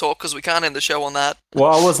 someone else talk because we can't end the show on that.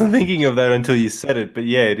 Well, I wasn't thinking of that until you said it, but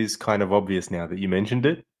yeah, it is kind of obvious now that you mentioned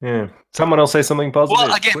it. Yeah. Someone else say something positive.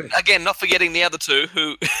 Well, again, not forgetting the other two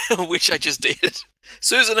who, which I just did.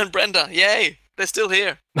 Susan and Brenda, yay, they're still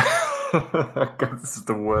here. God, this is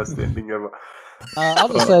the worst ending ever. I'll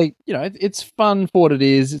just say, it's fun for what it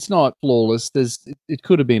is. It's not flawless. It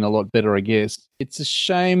could have been a lot better, I guess. It's a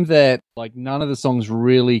shame that like none of the songs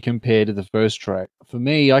really compare to the first track. For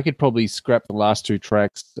me, I could probably scrap the last two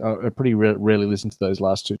tracks. I pretty rarely listen to those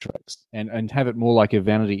last two tracks and have it more like a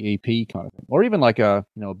Vanity EP kind of thing, or even like a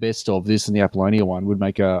best of this and the Apollonia one would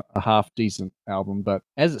make a half decent album. But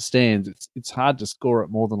as it stands, it's hard to score it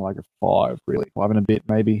more than like a 5, really, 5 and a bit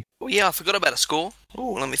maybe. Oh yeah, I forgot about a score.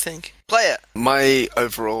 Oh, let me think. Play it. My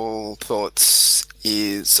overall thoughts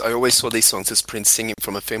is I always saw these songs as Prince singing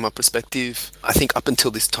from a female perspective. I think up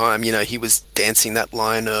until this time, he was dancing that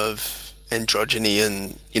line of androgyny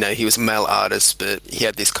and, he was a male artist, but he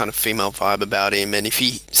had this kind of female vibe about him. And if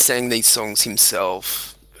he sang these songs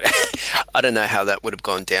himself, I don't know how that would have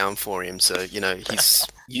gone down for him. So, he's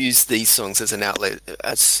used these songs as an outlet,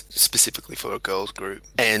 as specifically for a girls group.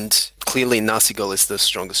 And clearly Nasty Girl is the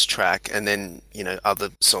strongest track. And then, other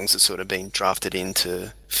songs are sort of being drafted in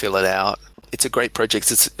to fill it out. It's a great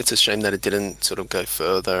project. It's a shame that it didn't sort of go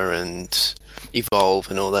further and evolve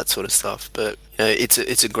and all that sort of stuff. But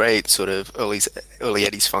it's a great sort of early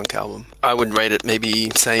 80s funk album. I would rate it maybe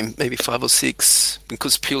 5 or 6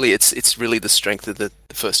 because purely it's really the strength of the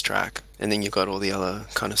first track, and then you've got all the other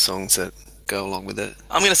kind of songs that go along with it.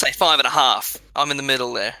 I'm going to say 5.5. I'm in the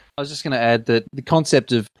middle there. I was just going to add that the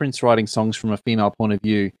concept of Prince writing songs from a female point of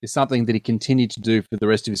view is something that he continued to do for the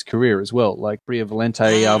rest of his career as well. Like Bria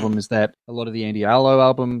Valente album is that, a lot of the Andy Arlo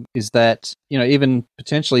album is that, even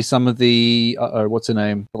potentially some of the, what's her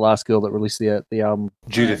name? The last girl that released the album.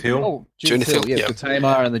 Judith Hill. Oh, Judith Hill, yeah. The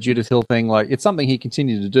Tamar and the Judith Hill thing. Like, it's something he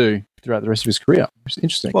continued to do throughout the rest of his career. It's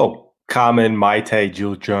interesting. Well, Carmen, Maite,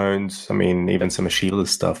 Jill Jones, even some of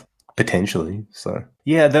Sheila's stuff. Potentially. So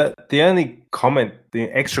yeah, the only comment, the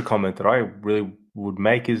extra comment that I really would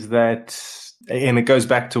make is that, and it goes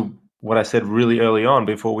back to what I said really early on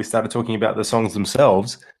before we started talking about the songs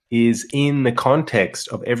themselves, is in the context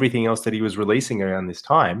of everything else that he was releasing around this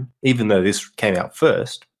time, even though this came out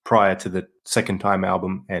first, prior to the Second Time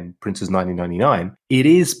album and Prince's 1999, it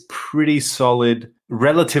is pretty solid,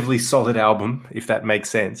 relatively solid album, if that makes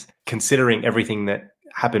sense, considering everything that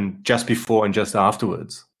happened just before and just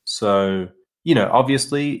afterwards. So,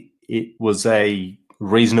 obviously it was a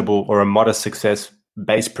reasonable or a modest success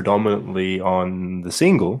based predominantly on the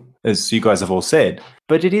single, as you guys have all said.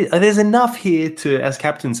 But there's enough here to, as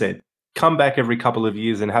Captain said, come back every couple of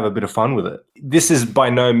years and have a bit of fun with it. This is by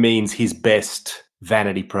no means his best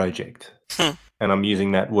vanity project. And I'm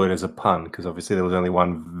using that word as a pun because obviously there was only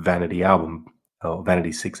one Vanity album, or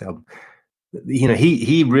Vanity 6 album.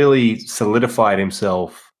 He really solidified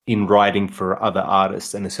himself in writing for other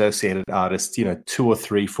artists and associated artists, 2 or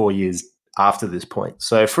 3, 4 years after this point.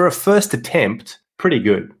 So for a first attempt, pretty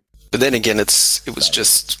good. But then again, it was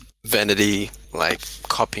just Vanity, like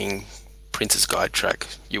copying Prince's guide track,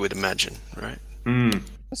 you would imagine, right?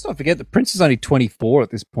 Let's not forget that Prince is only 24 at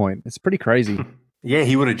this point. It's pretty crazy. Yeah,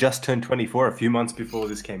 he would have just turned 24 a few months before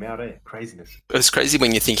this came out, eh? Craziness. It's crazy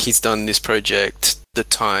when you think he's done this project, The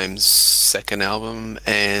Times' second album,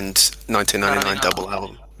 and 1999 double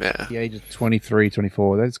album. Yeah. The age of 23,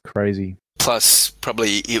 24. That's crazy. Plus,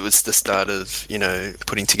 probably it was the start of,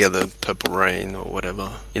 putting together Purple Rain or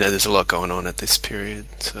whatever. There's a lot going on at this period,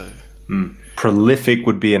 so... Prolific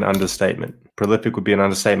would be an understatement.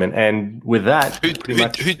 And with that... Who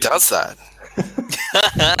does that?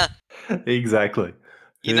 Exactly.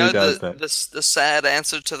 The sad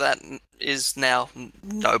answer to that is now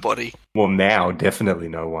nobody. Well, now definitely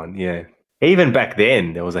no one. Yeah. Even back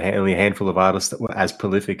then, there was only a handful of artists that were as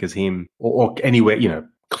prolific as him, or anywhere,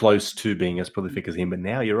 close to being as prolific as him. But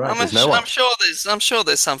now you're right. There's no one. I'm sure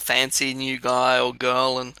there's some fancy new guy or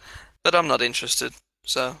girl, but I'm not interested.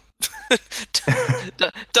 So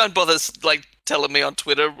don't bother like telling me on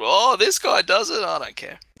Twitter. Oh, this guy does it. I don't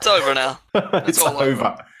care. It's over now. It's all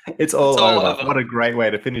over. It's all over. What a great way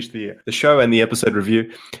to finish the show and the episode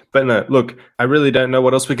review. But no, look, I really don't know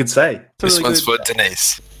what else we could say. This one's for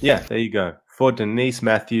Denise. Yeah, there you go. For Denise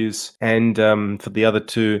Matthews and for the other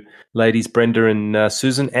two ladies, Brenda and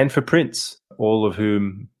Susan, and for Prince, all of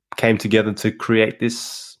whom came together to create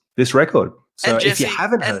this record. So and if Jesse, you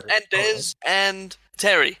haven't heard and Des and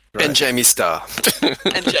Terry and Jamie Starr.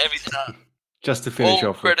 and Jamie Starr. Just to finish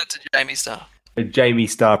all off. Credit to Jamie Starr. A Jamie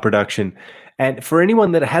Starr production. And for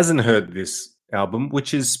anyone that hasn't heard this album,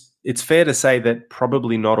 it's fair to say that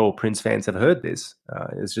probably not all Prince fans have heard this.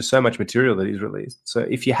 There's just so much material that he's released. So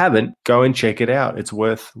if you haven't, go and check it out. It's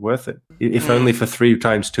worth it. If only for 3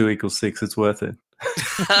 times 2 = 6, it's worth it.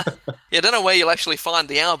 Yeah, I don't know where you'll actually find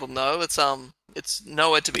the album though. It's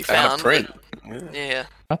nowhere to be found. Out of print. Yeah.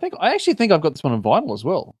 I actually think I've got this one on vinyl as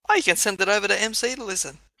well. Oh, you can send it over to MC to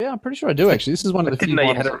listen. Yeah, I'm pretty sure I do actually. This is one of the few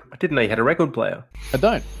vinyls. I didn't know you had a record player. I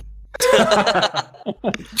don't.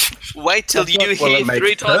 Wait till you hear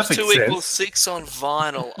 3 times 2 sense. = 6 on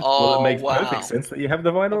vinyl. Oh, Well, it makes wow. perfect sense that you have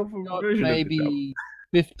the vinyl version. Maybe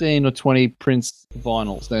 15 or 20 Prince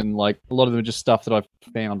vinyls. Then, like, a lot of them are just stuff that I've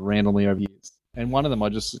found randomly over years. And one of them I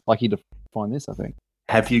just lucky to find this, I think.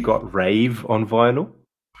 Have you got Rave on vinyl?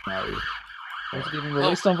 No. Was it even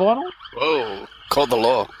released on vinyl? Whoa. Call the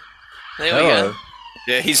law. There we go.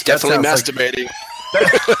 Yeah, he's definitely masturbating.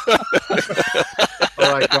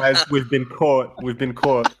 All right, guys, we've been caught.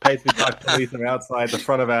 Paisley Park police are outside the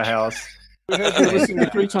front of our house. We heard you were listening to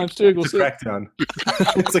 3 times 2 = 6. It's a crackdown.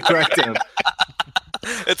 It's a crackdown.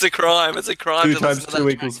 It's a crime. It's a crime. 2 to times listen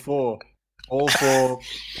to 2 that = 4. All 4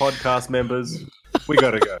 podcast members. We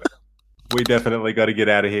got to go. We definitely got to get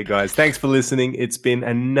out of here, guys. Thanks for listening. It's been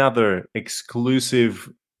another exclusive,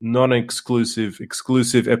 non-exclusive,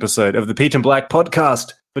 exclusive episode of the Peach and Black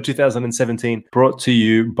podcast for 2017, brought to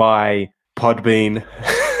you by Podbean.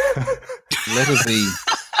 Letter V.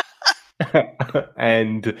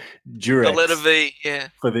 And Durex. The letter V, yeah.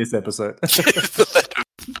 For this episode.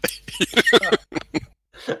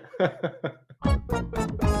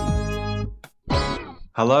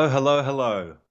 Hello.